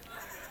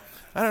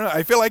 I don't know.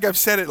 I feel like I've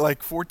said it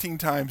like 14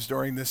 times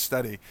during this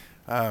study.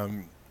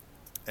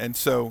 And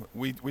so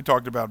we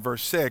talked about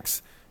verse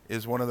 6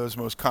 is one of those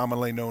most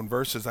commonly known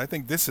verses. I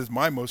think this is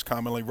my most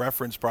commonly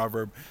referenced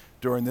proverb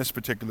during this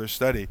particular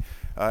study.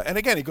 And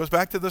again, he goes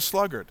back to the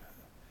sluggard.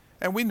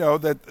 And we know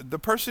that the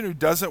person who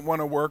doesn't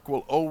want to work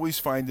will always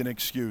find an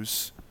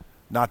excuse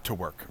not to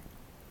work.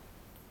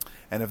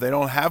 And if they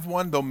don't have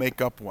one, they'll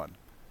make up one.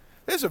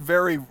 There's a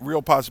very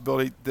real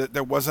possibility that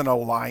there wasn't a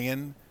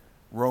lion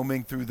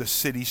roaming through the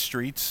city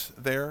streets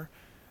there.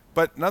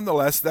 But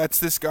nonetheless, that's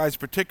this guy's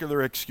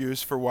particular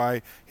excuse for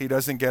why he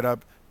doesn't get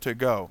up to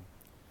go.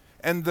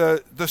 And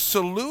the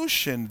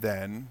solution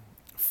then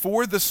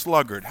for the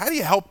sluggard, how do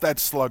you help that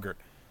sluggard?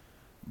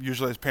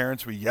 Usually as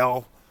parents we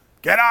yell,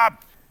 get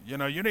up, you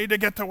need to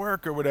get to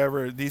work or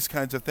whatever, these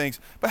kinds of things.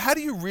 But how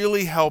do you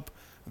really help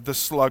the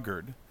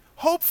sluggard?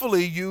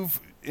 Hopefully you've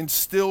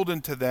instilled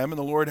into them, and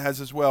the Lord has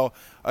as well,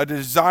 a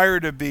desire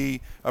to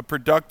be a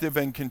productive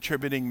and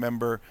contributing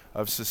member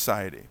of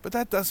society. But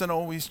that doesn't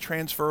always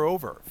transfer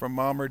over from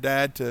mom or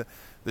dad to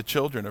the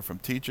children, or from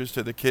teachers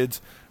to the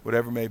kids,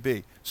 whatever it may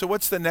be. So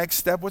what's the next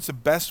step? What's the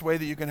best way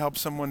that you can help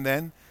someone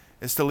then?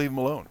 Is to leave them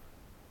alone.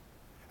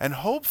 And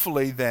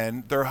hopefully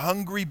then their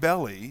hungry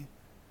belly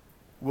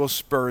will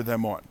spur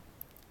them on.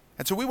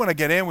 And so we want to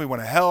get in, we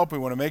want to help, we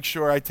want to make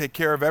sure I take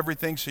care of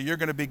everything so you're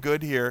going to be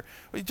good here.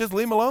 Well, you just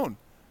leave them alone.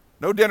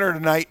 No dinner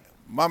tonight.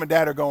 Mom and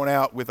dad are going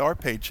out with our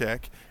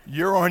paycheck.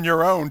 You're on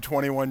your own,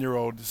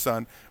 21-year-old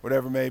son,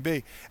 whatever it may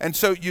be. And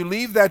so you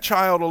leave that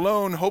child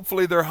alone.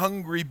 Hopefully their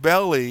hungry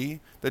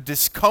belly, the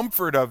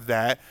discomfort of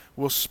that,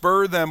 will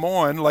spur them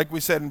on, like we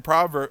said in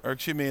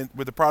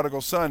with the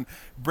prodigal son,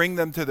 bring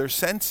them to their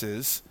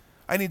senses.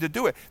 I need to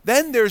do it.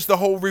 Then there's the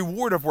whole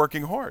reward of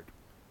working hard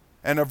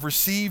and of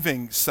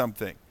receiving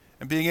something,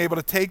 and being able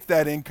to take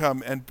that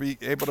income and be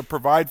able to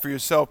provide for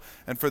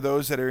yourself and for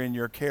those that are in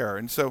your care.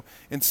 And so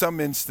in some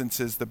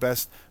instances, the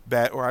best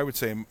bet, or I would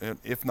say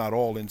if not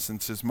all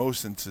instances,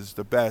 most instances,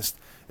 the best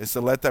is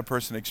to let that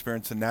person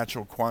experience the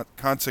natural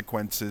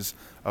consequences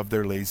of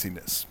their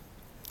laziness.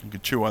 You can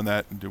chew on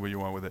that and do what you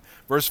want with it.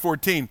 Verse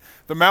 14,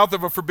 the mouth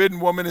of a forbidden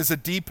woman is a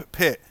deep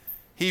pit.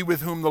 He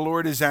with whom the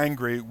Lord is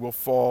angry will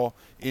fall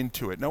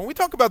into it. Now, when we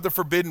talk about the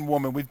forbidden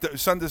woman, we've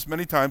done this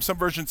many times. Some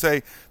versions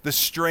say the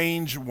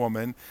strange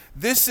woman.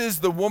 This is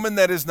the woman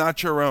that is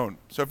not your own.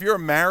 So if you're a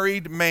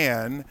married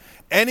man,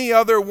 any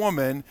other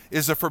woman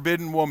is a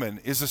forbidden woman,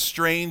 is a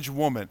strange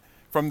woman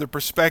from the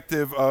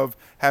perspective of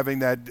having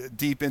that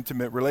deep,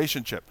 intimate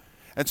relationship.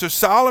 And so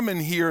Solomon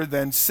here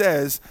then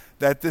says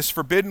that this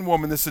forbidden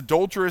woman, this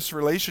adulterous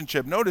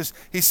relationship, notice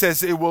he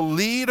says it will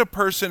lead a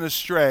person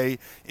astray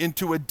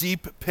into a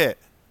deep pit.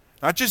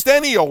 Not just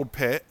any old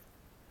pit,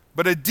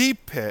 but a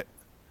deep pit,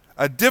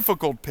 a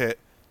difficult pit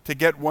to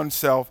get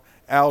oneself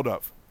out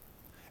of.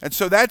 And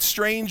so that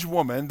strange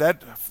woman,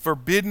 that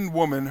forbidden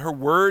woman, her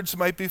words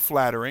might be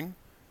flattering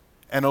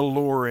and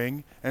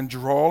alluring and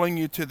drawing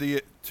you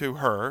to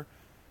her,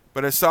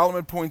 but as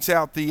Solomon points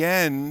out, the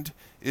end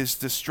is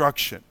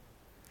destruction.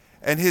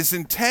 And his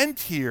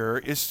intent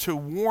here is to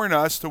warn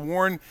us, to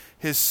warn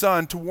his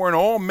son, to warn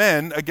all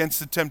men against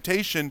the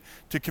temptation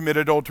to commit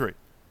adultery,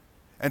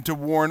 and to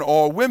warn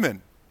all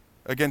women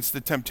against the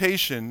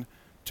temptation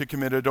to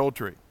commit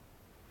adultery.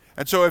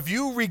 And so if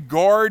you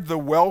regard the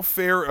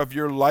welfare of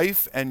your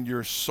life and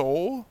your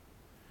soul,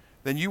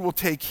 then you will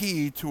take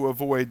heed to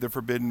avoid the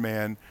forbidden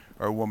man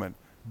or woman.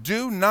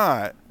 Do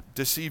not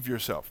deceive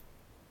yourself,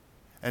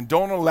 and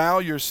don't allow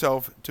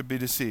yourself to be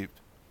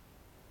deceived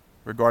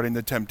regarding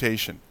the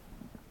temptation.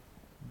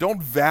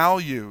 Don't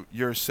value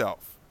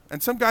yourself.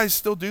 And some guys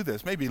still do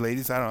this. Maybe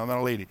ladies, I don't know, I'm not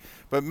a lady.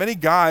 But many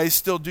guys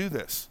still do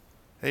this.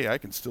 Hey, I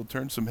can still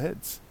turn some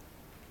heads.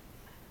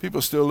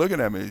 People still looking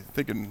at me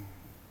thinking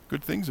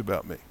good things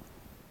about me.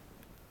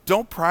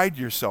 Don't pride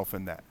yourself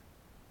in that.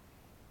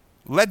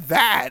 Let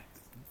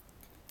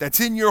that's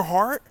in your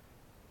heart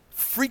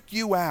freak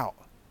you out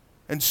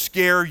and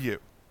scare you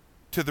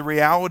to the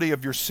reality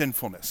of your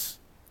sinfulness.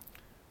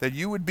 That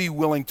you would be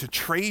willing to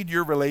trade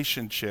your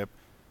relationship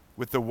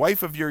with the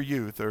wife of your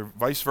youth, or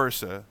vice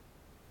versa,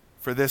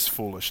 for this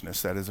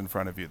foolishness that is in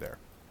front of you there.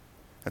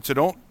 And so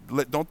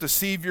don't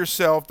deceive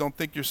yourself. Don't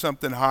think you're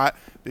something hot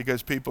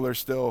because people are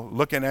still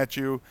looking at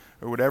you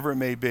or whatever it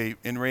may be.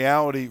 In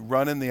reality,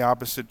 run in the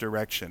opposite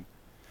direction.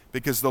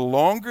 Because the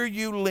longer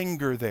you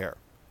linger there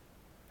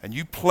and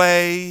you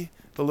play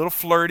the little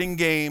flirting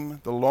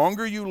game, the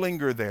longer you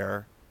linger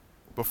there,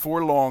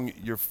 before long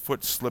your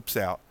foot slips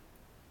out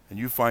and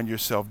you find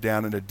yourself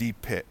down in a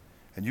deep pit.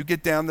 And you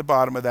get down the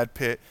bottom of that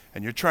pit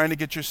and you're trying to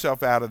get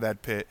yourself out of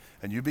that pit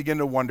and you begin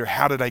to wonder,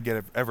 how did I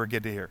ever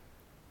get here?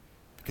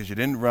 Because you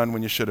didn't run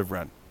when you should have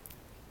run.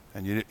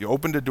 And you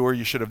opened a door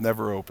you should have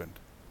never opened.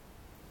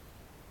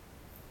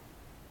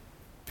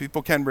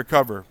 People can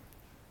recover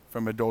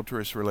from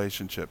adulterous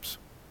relationships.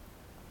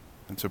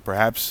 And so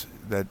perhaps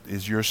that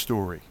is your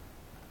story.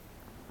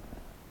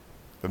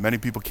 But many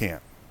people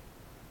can't.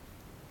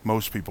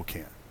 Most people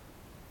can't.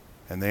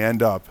 And they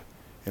end up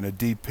in a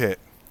deep pit,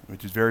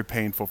 which is very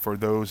painful for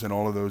those and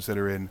all of those that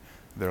are in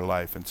their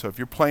life. And so if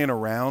you're playing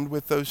around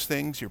with those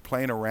things, you're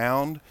playing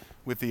around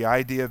with the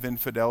idea of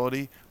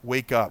infidelity,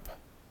 wake up.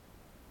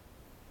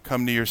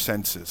 Come to your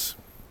senses.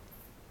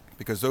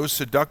 Because those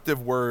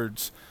seductive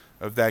words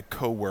of that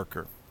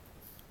coworker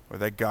or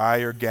that guy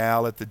or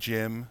gal at the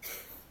gym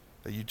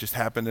that you just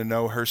happen to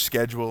know her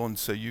schedule, and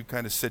so you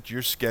kind of set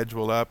your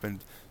schedule up,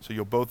 and so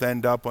you'll both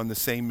end up on the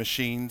same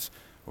machines,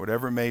 or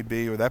whatever it may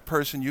be, or that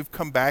person you've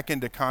come back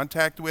into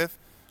contact with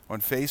on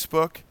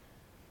Facebook,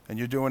 and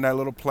you're doing that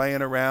little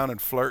playing around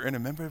and flirting.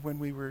 Remember when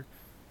we were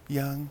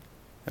young?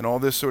 And all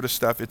this sort of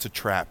stuff. It's a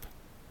trap.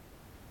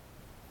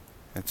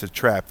 It's a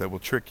trap that will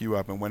trick you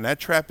up. And when that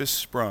trap is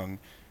sprung,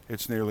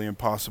 it's nearly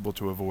impossible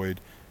to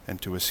avoid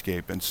and to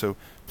escape. And so,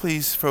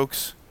 please,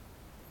 folks,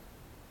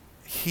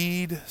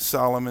 heed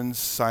Solomon's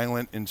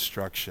silent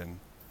instruction.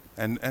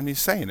 And he's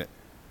saying it.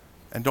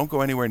 And don't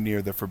go anywhere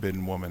near the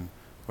forbidden woman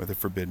or the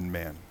forbidden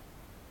man.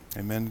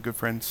 Amen, good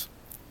friends?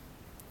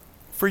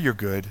 For your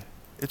good.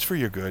 It's for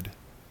your good.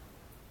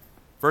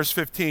 Verse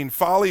 15,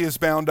 folly is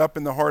bound up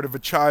in the heart of a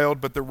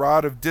child, but the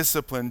rod of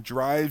discipline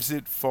drives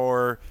it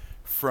far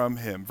from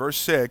him. Verse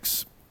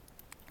 6,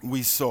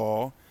 we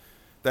saw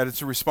that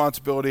it's a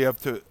responsibility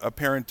of a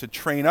parent to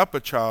train up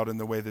a child in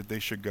the way that they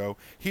should go.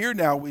 Here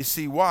now we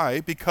see why,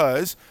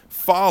 because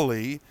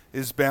folly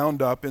is bound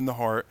up in the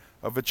heart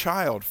of a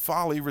child.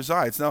 Folly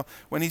resides. Now,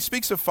 when he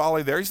speaks of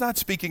folly there, he's not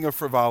speaking of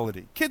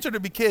frivolity. Kids are to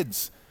be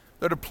kids.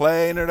 They're to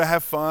play and they're to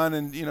have fun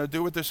and,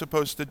 do what they're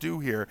supposed to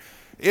do here.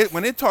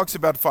 When it talks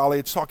about folly,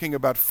 it's talking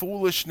about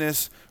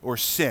foolishness or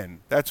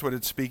sin. That's what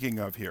it's speaking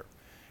of here.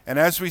 And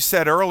as we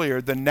said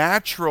earlier, the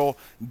natural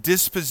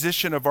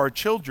disposition of our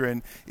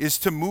children is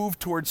to move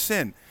towards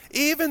sin,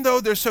 even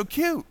though they're so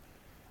cute.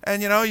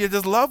 And, you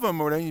just love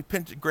them, or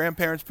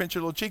grandparents pinch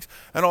your little cheeks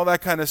and all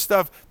that kind of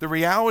stuff. The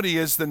reality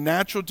is the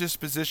natural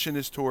disposition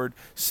is toward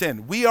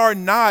sin. We are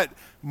not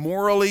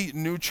morally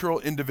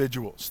neutral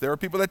individuals. There are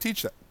people that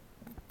teach that.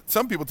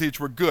 Some people teach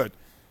we're good.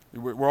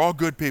 We're all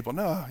good people.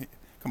 No,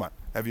 come on.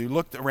 Have you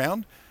looked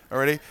around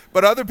already?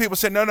 But other people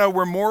say, no,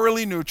 we're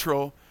morally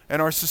neutral,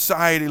 and our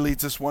society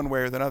leads us one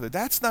way or the other.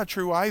 That's not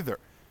true either.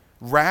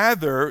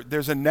 Rather,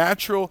 there's a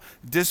natural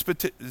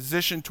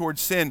disposition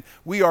towards sin.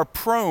 We are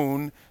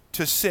prone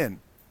to sin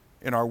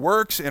in our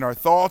works, in our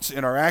thoughts,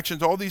 in our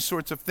actions, all these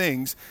sorts of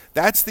things.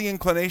 That's the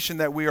inclination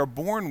that we are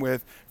born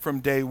with from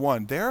day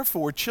one.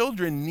 Therefore,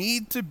 children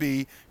need to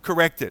be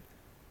corrected.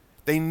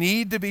 They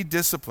need to be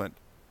disciplined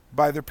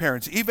by their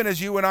parents. Even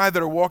as you and I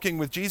that are walking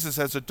with Jesus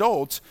as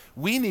adults,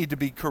 we need to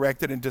be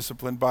corrected and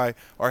disciplined by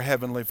our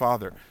Heavenly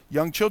Father.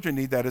 Young children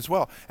need that as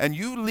well. And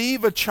you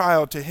leave a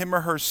child to him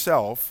or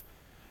herself,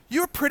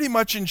 you're pretty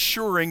much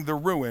ensuring the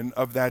ruin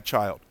of that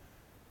child.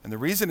 And the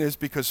reason is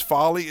because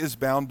folly is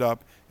bound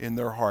up in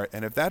their heart.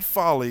 And if that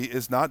folly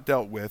is not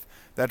dealt with,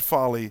 that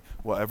folly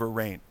will ever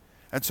reign.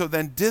 And so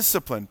then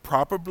discipline,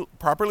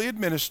 properly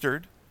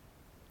administered,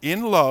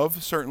 in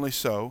love, certainly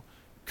so,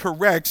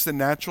 corrects the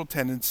natural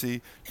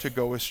tendency to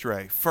go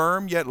astray.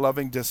 Firm yet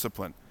loving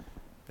discipline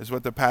is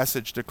what the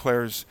passage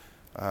declares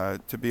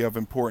to be of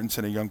importance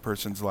in a young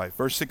person's life.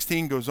 Verse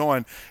 16 goes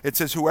on. It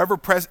says, whoever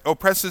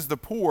oppresses the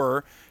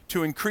poor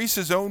to increase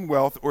his own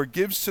wealth or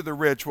gives to the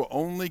rich will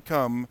only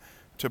come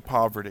to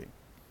poverty.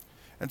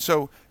 And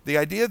so the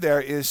idea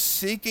there is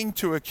seeking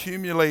to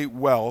accumulate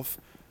wealth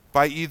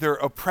by either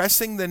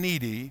oppressing the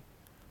needy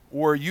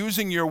or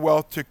using your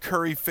wealth to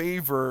curry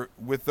favor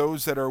with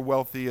those that are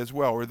wealthy as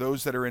well, or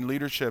those that are in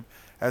leadership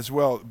as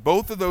well.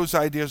 Both of those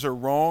ideas are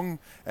wrong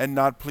and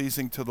not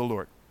pleasing to the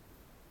Lord.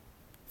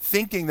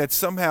 Thinking that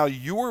somehow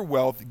your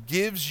wealth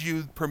gives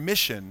you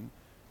permission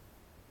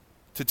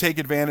to take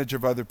advantage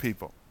of other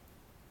people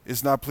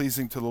is not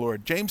pleasing to the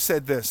Lord. James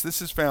said this.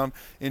 This is found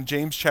in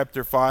James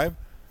chapter 5.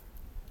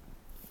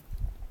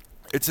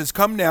 It says,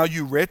 come now,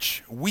 you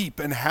rich, weep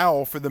and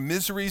howl for the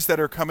miseries that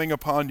are coming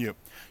upon you.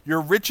 Your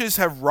riches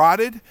have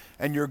rotted,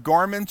 and your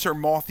garments are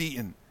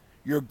moth-eaten.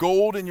 Your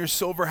gold and your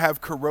silver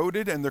have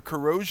corroded, and the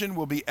corrosion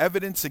will be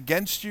evidence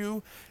against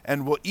you,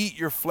 and will eat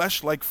your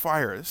flesh like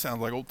fire. This sounds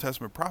like Old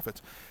Testament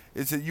prophets.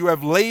 It says, you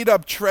have laid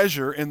up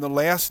treasure in the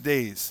last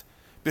days.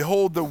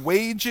 Behold, the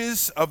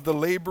wages of the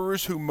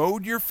laborers who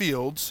mowed your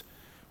fields,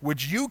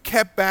 which you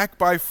kept back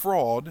by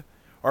fraud,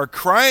 are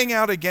crying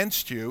out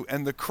against you,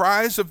 and the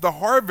cries of the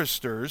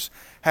harvesters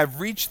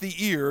have reached the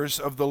ears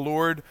of the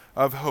Lord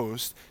of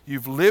hosts.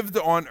 You've lived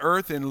on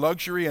earth in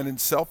luxury and in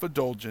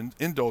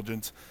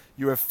self-indulgence.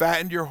 You have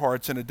fattened your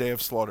hearts in a day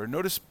of slaughter.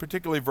 Notice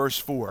particularly verse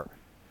 4.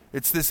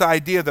 It's this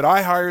idea that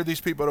I hire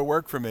these people to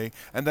work for me,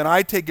 and then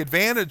I take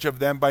advantage of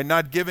them by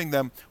not giving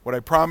them what I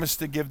promised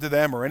to give to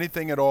them or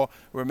anything at all,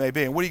 where it may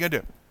be. And what are you going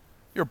to do?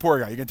 You're a poor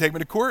guy. You're going to take me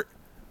to court?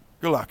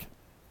 Good luck.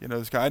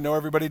 This guy, I know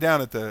everybody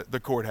down at the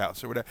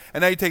courthouse or whatever.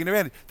 And now you're taking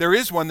advantage. There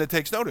is one that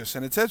takes notice,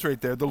 and it says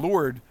right there, the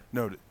Lord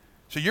noted.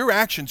 So your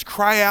actions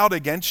cry out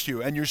against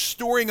you, and you're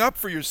storing up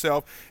for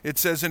yourself, it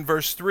says in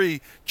verse 3,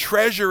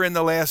 treasure in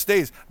the last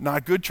days.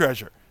 Not good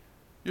treasure.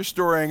 You're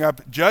storing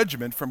up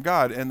judgment from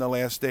God in the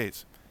last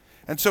days.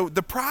 And so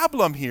the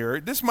problem here,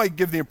 this might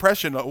give the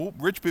impression, oh,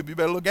 rich people, you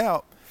better look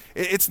out.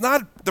 It's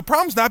not, the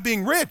problem's not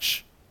being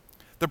rich.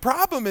 The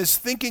problem is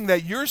thinking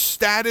that your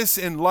status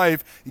in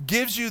life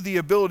gives you the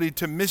ability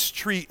to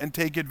mistreat and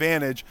take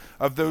advantage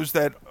of those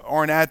that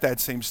aren't at that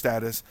same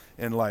status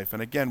in life.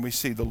 And again, we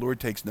see the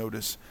Lord takes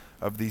notice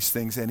of these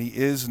things, and he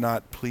is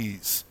not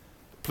pleased.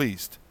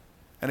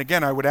 And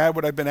again, I would add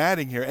what I've been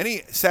adding here.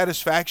 Any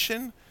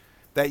satisfaction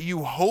that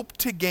you hope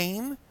to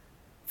gain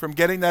from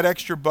getting that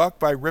extra buck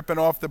by ripping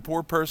off the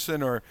poor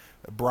person or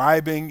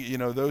bribing,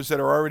 those that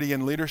are already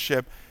in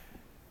leadership,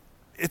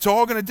 it's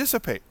all going to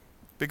dissipate.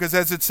 Because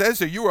as it says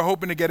there, you were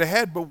hoping to get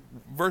ahead, but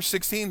verse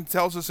 16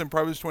 tells us in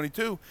Proverbs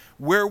 22,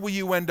 where will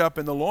you end up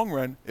in the long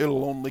run?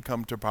 It'll only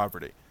come to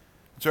poverty.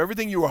 So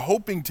everything you were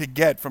hoping to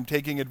get from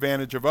taking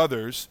advantage of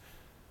others,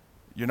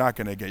 you're not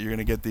going to get. You're going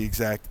to get the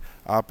exact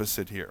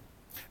opposite here.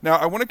 Now,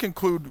 I want to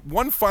conclude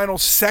one final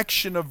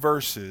section of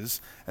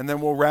verses, and then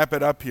we'll wrap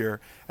it up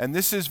here. And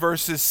this is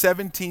verses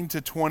 17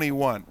 to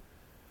 21.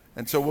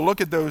 And so we'll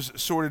look at those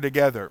sort of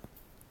together.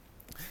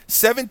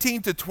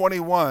 17 to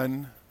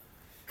 21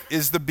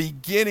 is the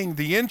beginning,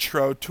 the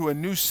intro to a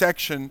new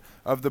section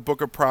of the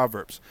book of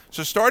Proverbs.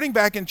 So starting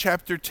back in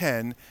chapter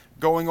 10,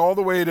 going all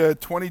the way to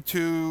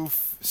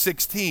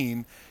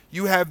 22:16,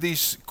 you have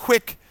these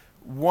quick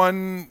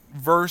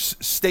one-verse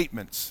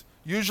statements,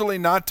 usually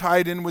not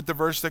tied in with the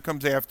verse that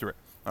comes after it.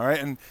 All right,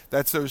 and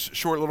that's those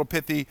short little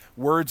pithy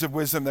words of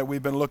wisdom that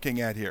we've been looking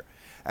at here.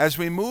 As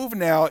we move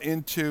now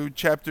into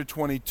chapter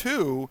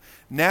 22,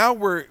 now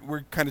we're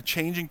kind of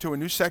changing to a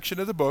new section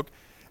of the book,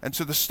 and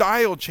so the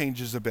style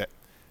changes a bit.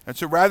 And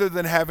so rather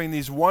than having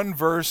these one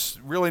verse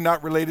really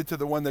not related to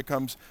the one that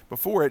comes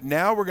before it,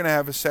 now we're going to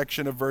have a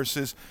section of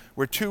verses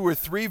where 2 or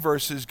 3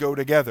 verses go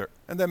together.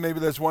 And then maybe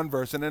there's one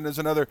verse, and then there's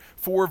another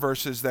 4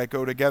 verses that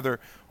go together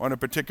on a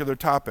particular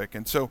topic.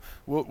 And so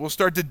we'll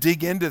start to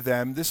dig into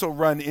them. This will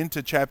run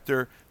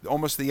into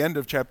almost the end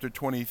of chapter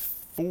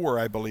 24,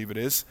 I believe it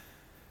is.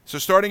 So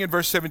starting in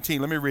verse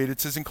 17, let me read. It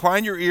says,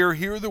 "Incline your ear,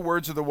 hear the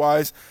words of the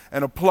wise,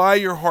 and apply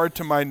your heart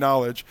to my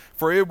knowledge,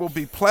 for it will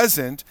be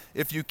pleasant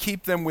if you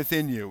keep them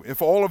within you,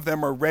 if all of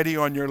them are ready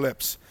on your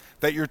lips,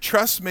 that your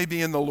trust may be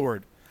in the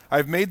Lord. I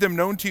have made them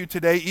known to you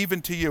today,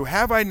 even to you.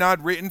 Have I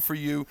not written for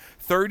you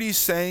 30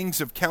 sayings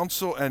of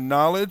counsel and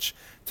knowledge,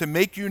 to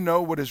make you know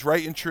what is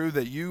right and true,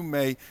 that you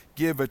may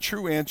give a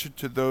true answer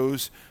to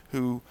those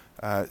who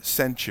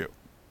sent you?"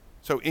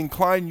 So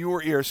incline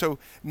your ear. So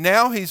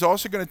now he's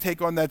also going to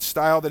take on that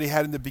style that he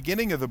had in the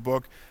beginning of the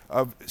book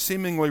of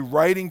seemingly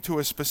writing to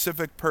a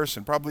specific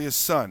person, probably his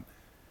son.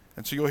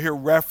 And so you'll hear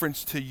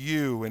reference to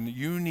you, and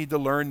you need to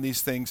learn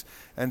these things,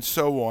 and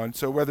so on.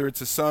 So whether it's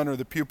a son or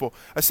the pupil,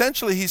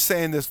 essentially he's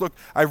saying this, look,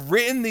 I've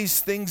written these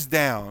things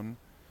down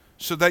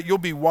so that you'll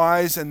be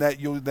wise and that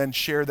you'll then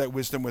share that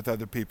wisdom with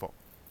other people.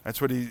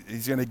 That's what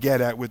he's going to get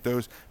at with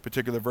those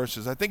particular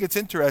verses. I think it's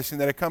interesting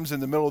that it comes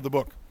in the middle of the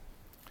book.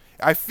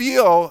 I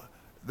feel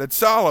that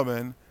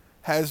Solomon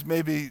has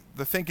maybe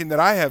the thinking that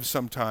I have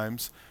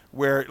sometimes,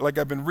 where like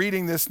I've been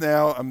reading this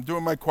now, I'm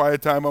doing my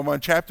quiet time, I'm on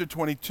chapter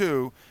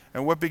 22,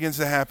 and what begins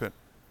to happen?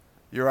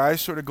 Your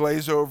eyes sort of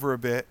glaze over a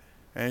bit,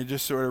 and you're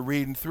just sort of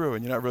reading through,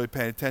 and you're not really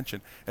paying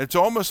attention. And it's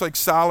almost like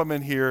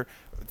Solomon here,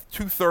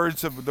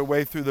 2/3 of the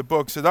way through the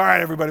book, says, all right,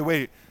 everybody,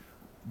 wait.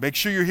 Make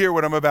sure you hear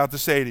what I'm about to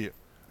say to you.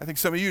 I think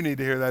some of you need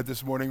to hear that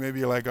this morning. Maybe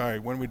you're like, all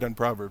right, when are we done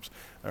Proverbs?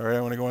 All right, I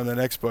want to go on to the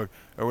next book,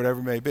 or whatever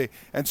it may be.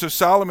 And so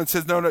Solomon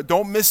says, no,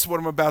 don't miss what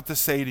I'm about to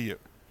say to you.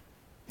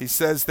 He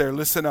says there,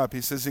 listen up.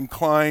 He says,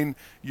 incline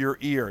your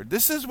ear.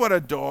 This is what a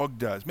dog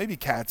does. Maybe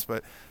cats,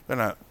 but they're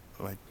not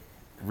like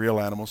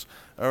real animals.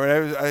 All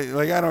right,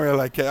 I don't really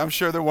like cats. I'm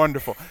sure they're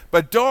wonderful.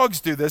 But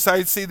dogs do this.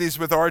 I see these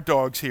with our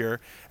dogs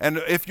here. And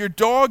if your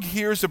dog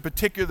hears a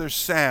particular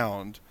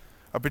sound,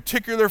 a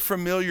particular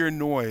familiar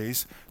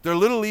noise, their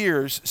little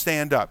ears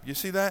stand up. You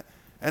see that?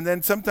 And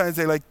then sometimes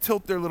they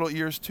tilt their little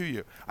ears to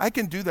you. I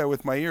can do that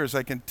with my ears.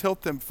 I can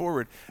tilt them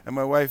forward. And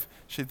my wife,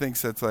 she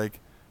thinks that's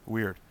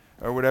weird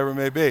or whatever it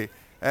may be.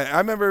 And I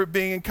remember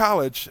being in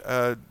college,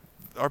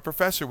 our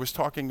professor was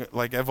talking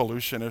like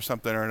evolution or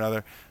something or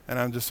another. And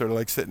I'm just sort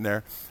of sitting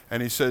there.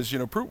 And he says,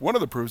 one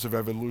of the proofs of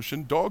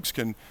evolution, dogs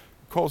can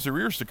cause their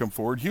ears to come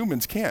forward.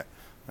 Humans can't.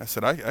 I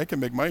said, I can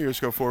make my ears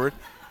go forward.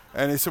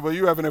 And he said, well,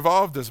 you haven't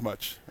evolved as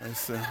much. I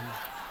said,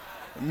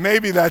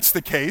 maybe that's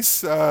the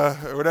case, or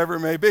whatever it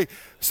may be.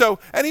 So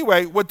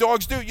anyway, what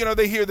dogs do,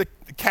 they hear the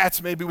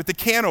cats maybe with the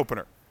can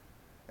opener.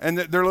 And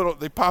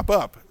they pop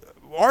up.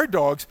 Our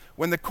dogs,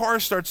 when the car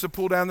starts to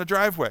pull down the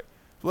driveway,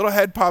 little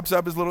head pops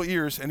up, his little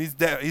ears, and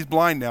he's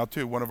blind now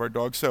too, one of our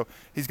dogs. So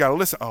he's got to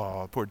listen.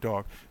 Oh, poor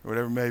dog, or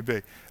whatever it may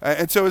be.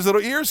 And so his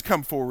little ears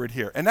come forward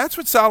here. And that's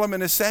what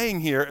Solomon is saying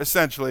here,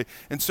 essentially,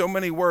 in so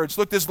many words.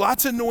 Look, there's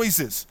lots of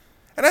noises.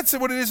 And that's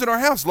what it is in our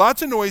house.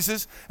 Lots of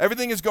noises.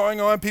 Everything is going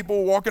on. People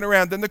are walking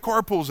around. Then the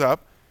car pulls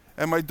up,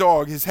 and my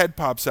dog, his head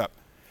pops up.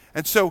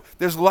 And so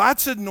there's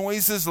lots of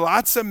noises,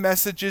 lots of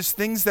messages,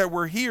 things that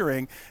we're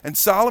hearing. And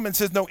Solomon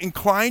says, no,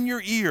 incline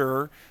your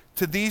ear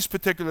to these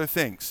particular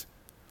things.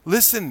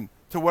 Listen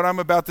to what I'm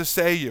about to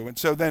say to you. And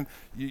so then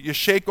you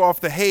shake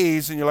off the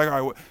haze and you're like,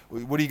 all right,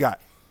 what do you got?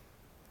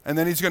 And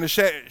then he's going to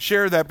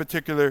share that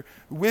particular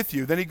with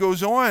you. Then he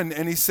goes on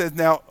and he says,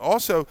 now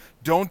also,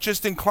 don't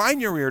just incline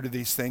your ear to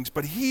these things,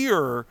 but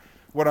hear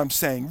what I'm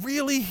saying.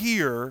 Really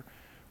hear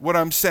what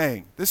I'm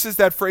saying. This is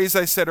that phrase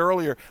I said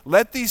earlier.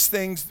 Let these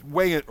things,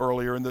 way it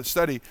earlier in the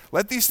study,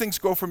 let these things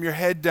go from your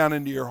head down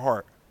into your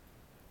heart.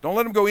 Don't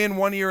let them go in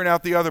one ear and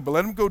out the other, but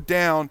let them go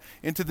down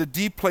into the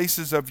deep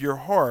places of your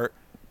heart.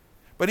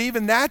 But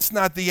even that's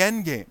not the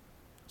end game.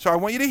 So I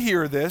want you to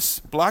hear this,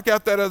 block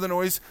out that other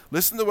noise,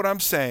 listen to what I'm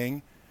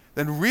saying,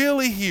 then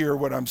really hear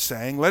what I'm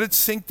saying, let it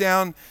sink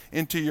down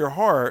into your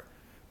heart.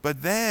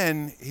 But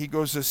then he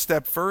goes a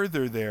step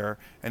further there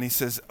and he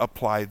says,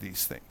 apply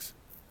these things.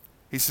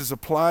 He says,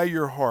 apply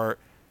your heart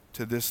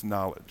to this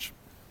knowledge.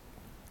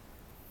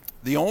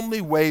 The only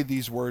way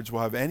these words will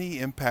have any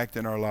impact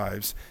in our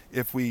lives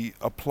if we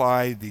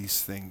apply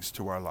these things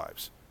to our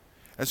lives.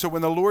 And so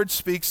when the Lord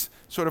speaks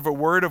sort of a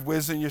word of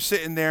wisdom, you're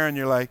sitting there and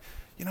you're like,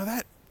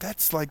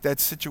 that's like that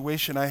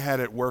situation I had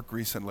at work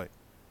recently.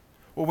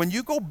 Well, when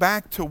you go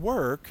back to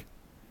work,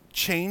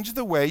 change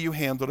the way you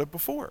handled it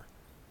before,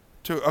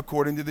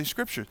 according to the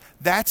scriptures.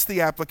 That's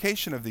the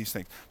application of these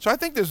things. So I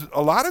think there's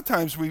a lot of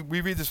times we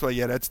read this like,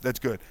 yeah, that's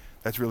good.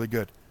 That's really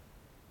good.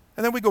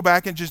 And then we go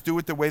back and just do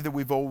it the way that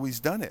we've always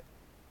done it.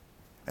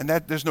 And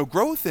that there's no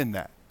growth in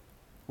that.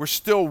 We're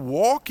still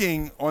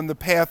walking on the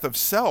path of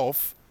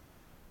self,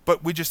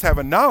 but we just have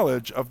a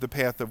knowledge of the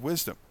path of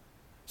wisdom.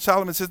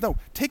 Solomon says, no,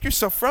 take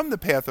yourself from the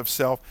path of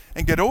self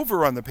and get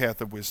over on the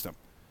path of wisdom.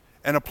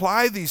 And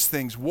apply these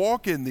things,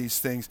 walk in these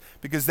things,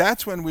 because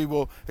that's when we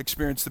will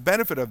experience the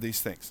benefit of these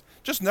things.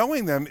 Just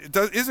knowing them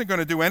isn't going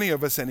to do any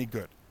of us any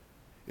good.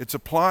 It's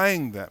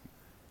applying them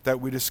that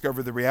we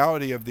discover the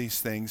reality of these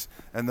things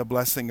and the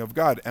blessing of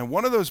God. And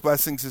one of those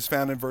blessings is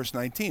found in verse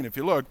 19. If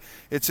you look,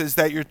 it says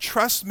that your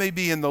trust may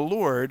be in the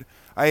Lord.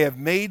 I have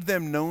made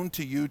them known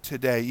to you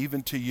today,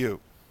 even to you.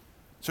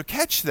 So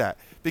catch that,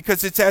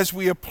 because it's as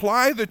we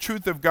apply the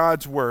truth of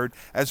God's word,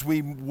 as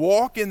we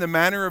walk in the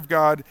manner of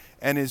God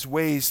and his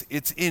ways,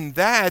 it's in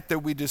that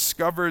we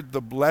discovered the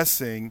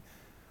blessing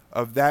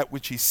of that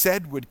which he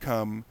said would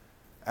come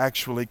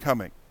actually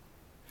coming.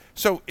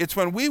 So it's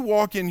when we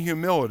walk in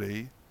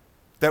humility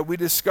that we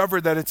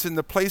discover that it's in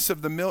the place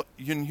of the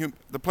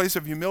place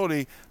of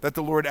humility that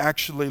the Lord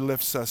actually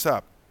lifts us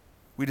up.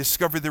 We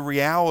discover the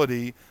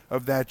reality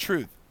of that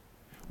truth.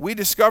 We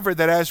discover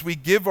that as we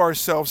give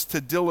ourselves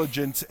to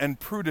diligence and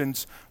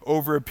prudence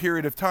over a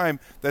period of time,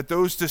 that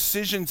those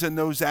decisions and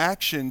those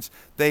actions,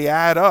 they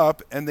add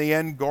up and they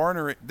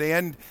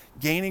end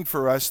gaining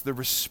for us the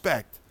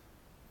respect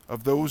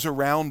of those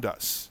around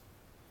us.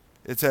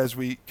 It's as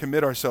we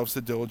commit ourselves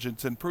to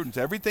diligence and prudence.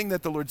 Everything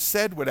that the Lord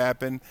said would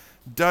happen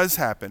does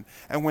happen.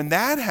 And when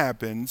that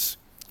happens,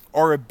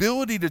 our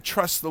ability to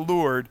trust the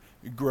Lord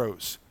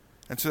grows.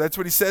 And so that's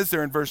what he says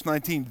there in verse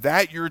 19,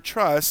 that your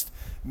trust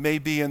may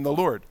be in the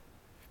Lord.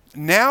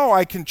 Now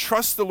I can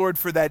trust the Lord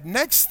for that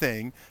next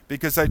thing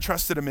because I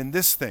trusted him in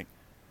this thing.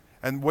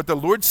 And what the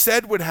Lord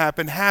said would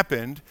happen,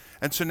 happened.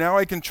 And so now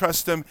I can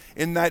trust him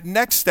in that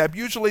next step,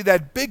 usually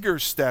that bigger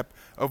step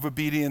of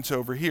obedience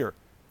over here.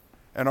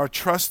 And our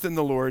trust in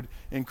the Lord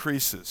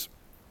increases.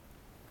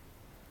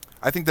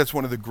 I think that's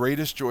one of the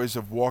greatest joys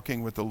of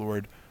walking with the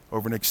Lord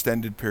over an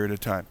extended period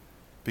of time,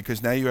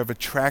 because now you have a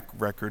track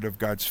record of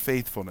God's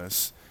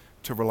faithfulness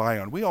to rely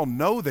on. We all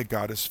know that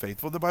God is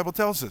faithful. The Bible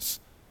tells us,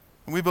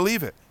 and we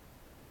believe it.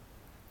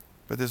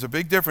 But there's a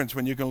big difference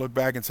when you can look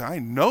back and say, I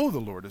know the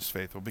Lord is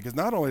faithful, because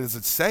not only does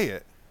it say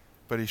it,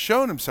 but he's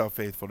shown himself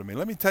faithful to me.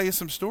 Let me tell you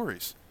some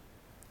stories.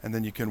 And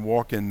then you can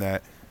walk in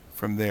that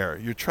from there.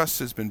 Your trust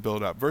has been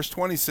built up. Verse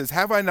 20 says,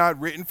 have I not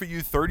written for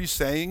you 30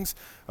 sayings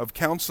of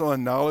counsel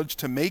and knowledge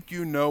to make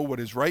you know what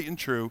is right and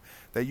true,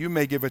 that you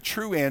may give a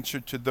true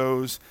answer to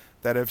those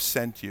that have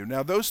sent you?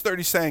 Now, those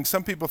 30 sayings,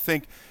 some people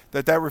think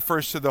that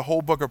refers to the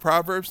whole book of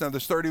Proverbs. Now,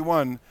 there's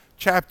 31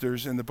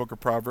 chapters in the book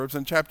of Proverbs,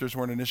 and chapters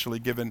weren't initially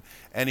given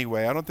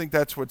anyway. I don't think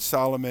that's what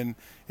Solomon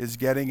is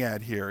getting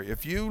at here.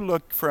 If you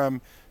look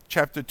from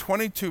chapter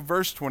 22,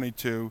 verse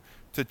 22,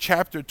 to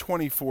chapter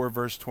 24,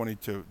 verse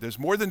 22. There's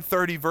more than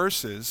 30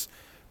 verses,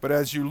 but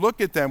as you look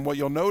at them, what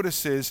you'll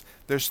notice is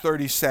there's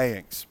 30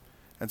 sayings.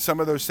 And some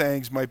of those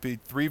sayings might be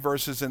 3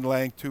 verses in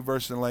length, 2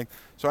 verses in length.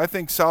 So I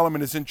think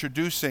Solomon is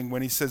introducing,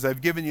 when he says,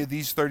 I've given you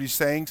these 30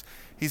 sayings,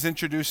 he's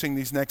introducing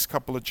these next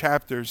couple of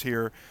chapters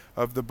here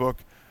of the book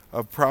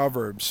of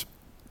Proverbs.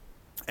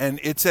 And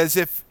it's as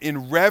if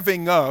in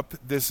revving up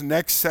this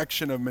next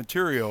section of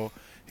material,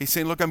 he's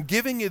saying, look, I'm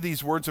giving you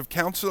these words of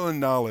counsel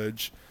and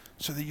knowledge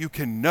so that you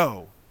can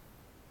know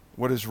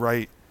what is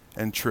right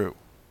and true.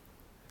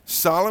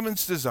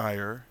 Solomon's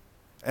desire,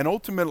 and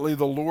ultimately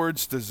the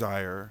Lord's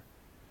desire,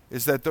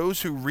 is that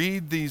those who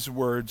read these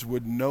words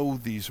would know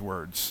these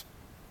words,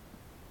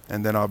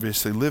 and then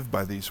obviously live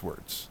by these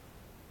words.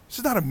 This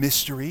is not a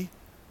mystery.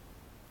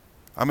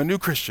 I'm a new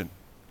Christian.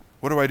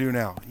 What do I do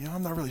now?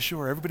 I'm not really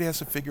sure. Everybody has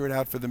to figure it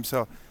out for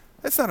themselves.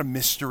 That's not a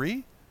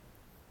mystery.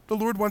 The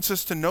Lord wants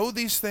us to know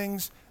these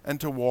things and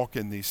to walk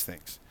in these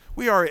things.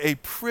 We are a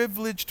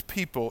privileged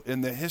people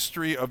in the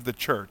history of the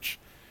church,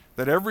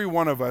 that every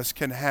one of us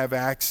can have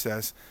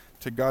access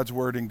to God's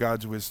word and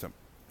God's wisdom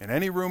in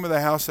any room of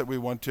the house that we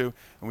want to,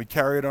 and we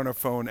carry it on our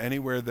phone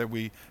anywhere that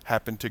we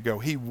happen to go.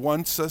 He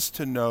wants us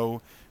to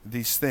know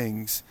these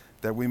things,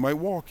 that we might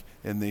walk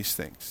in these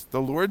things.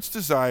 The Lord's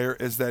desire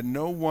is that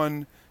no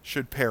one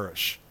should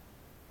perish,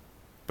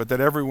 but that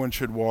everyone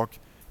should walk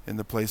in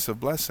the place of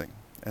blessing.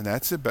 And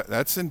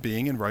that's in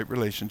being in right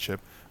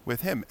relationship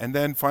with him. And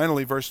then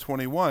finally, verse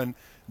 21,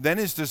 then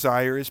his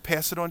desire is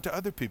pass it on to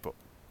other people.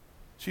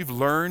 So you've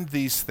learned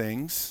these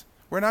things.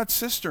 We're not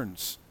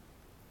cisterns.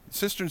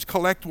 Cisterns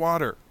collect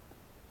water,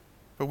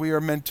 but we are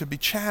meant to be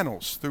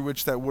channels through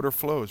which that water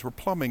flows. We're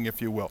plumbing,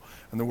 if you will.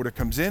 And the water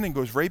comes in and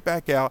goes right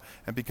back out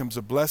and becomes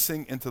a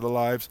blessing into the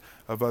lives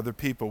of other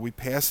people. We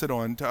pass it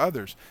on to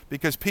others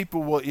because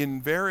people will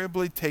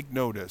invariably take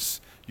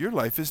notice. Your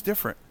life is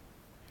different.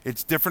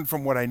 It's different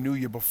from what I knew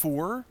you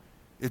before.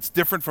 It's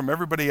different from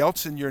everybody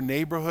else in your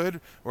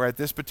neighborhood or at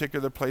this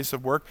particular place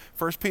of work.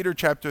 1 Peter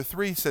chapter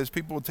 3 says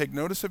people will take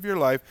notice of your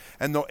life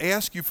and they'll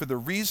ask you for the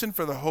reason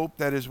for the hope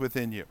that is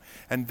within you.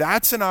 And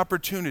that's an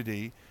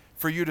opportunity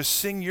for you to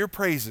sing your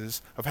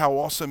praises of how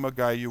awesome a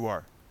guy you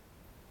are.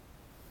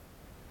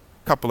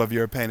 A couple of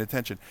you are paying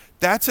attention.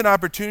 That's an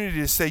opportunity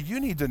to say,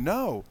 you need to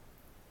know.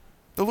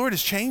 The Lord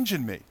is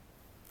changing me.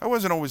 I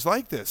wasn't always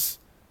like this.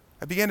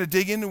 I began to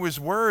dig into his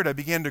word. I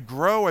began to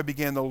grow. I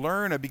began to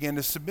learn. I began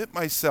to submit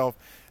myself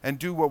and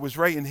do what was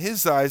right in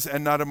his eyes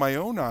and not in my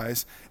own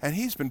eyes. And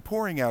he's been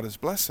pouring out his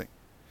blessing.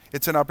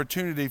 It's an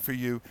opportunity for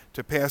you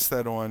to pass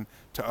that on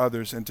to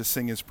others and to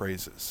sing his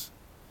praises.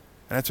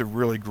 And that's a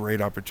really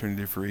great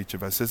opportunity for each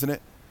of us, isn't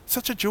it?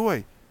 Such a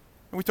joy.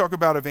 And we talk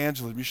about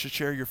evangelism. You should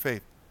share your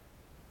faith.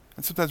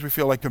 And sometimes we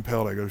feel like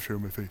compelled, I got to share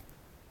my faith.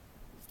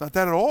 It's not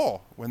that at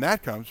all when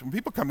that comes. When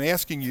people come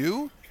asking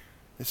you,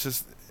 it's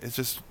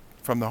just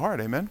from the heart.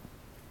 Amen?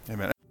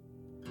 Amen.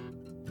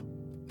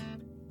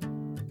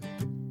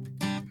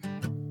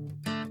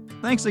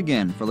 Thanks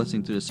again for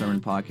listening to the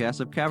sermon podcast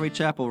of Calvary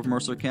Chapel of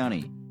Mercer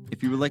County.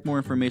 If you would like more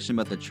information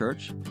about the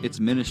church, its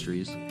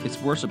ministries, its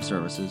worship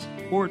services,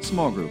 or its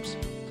small groups,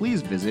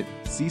 please visit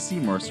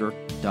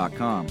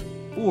ccmercer.com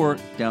or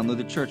download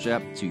the church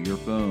app to your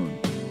phone.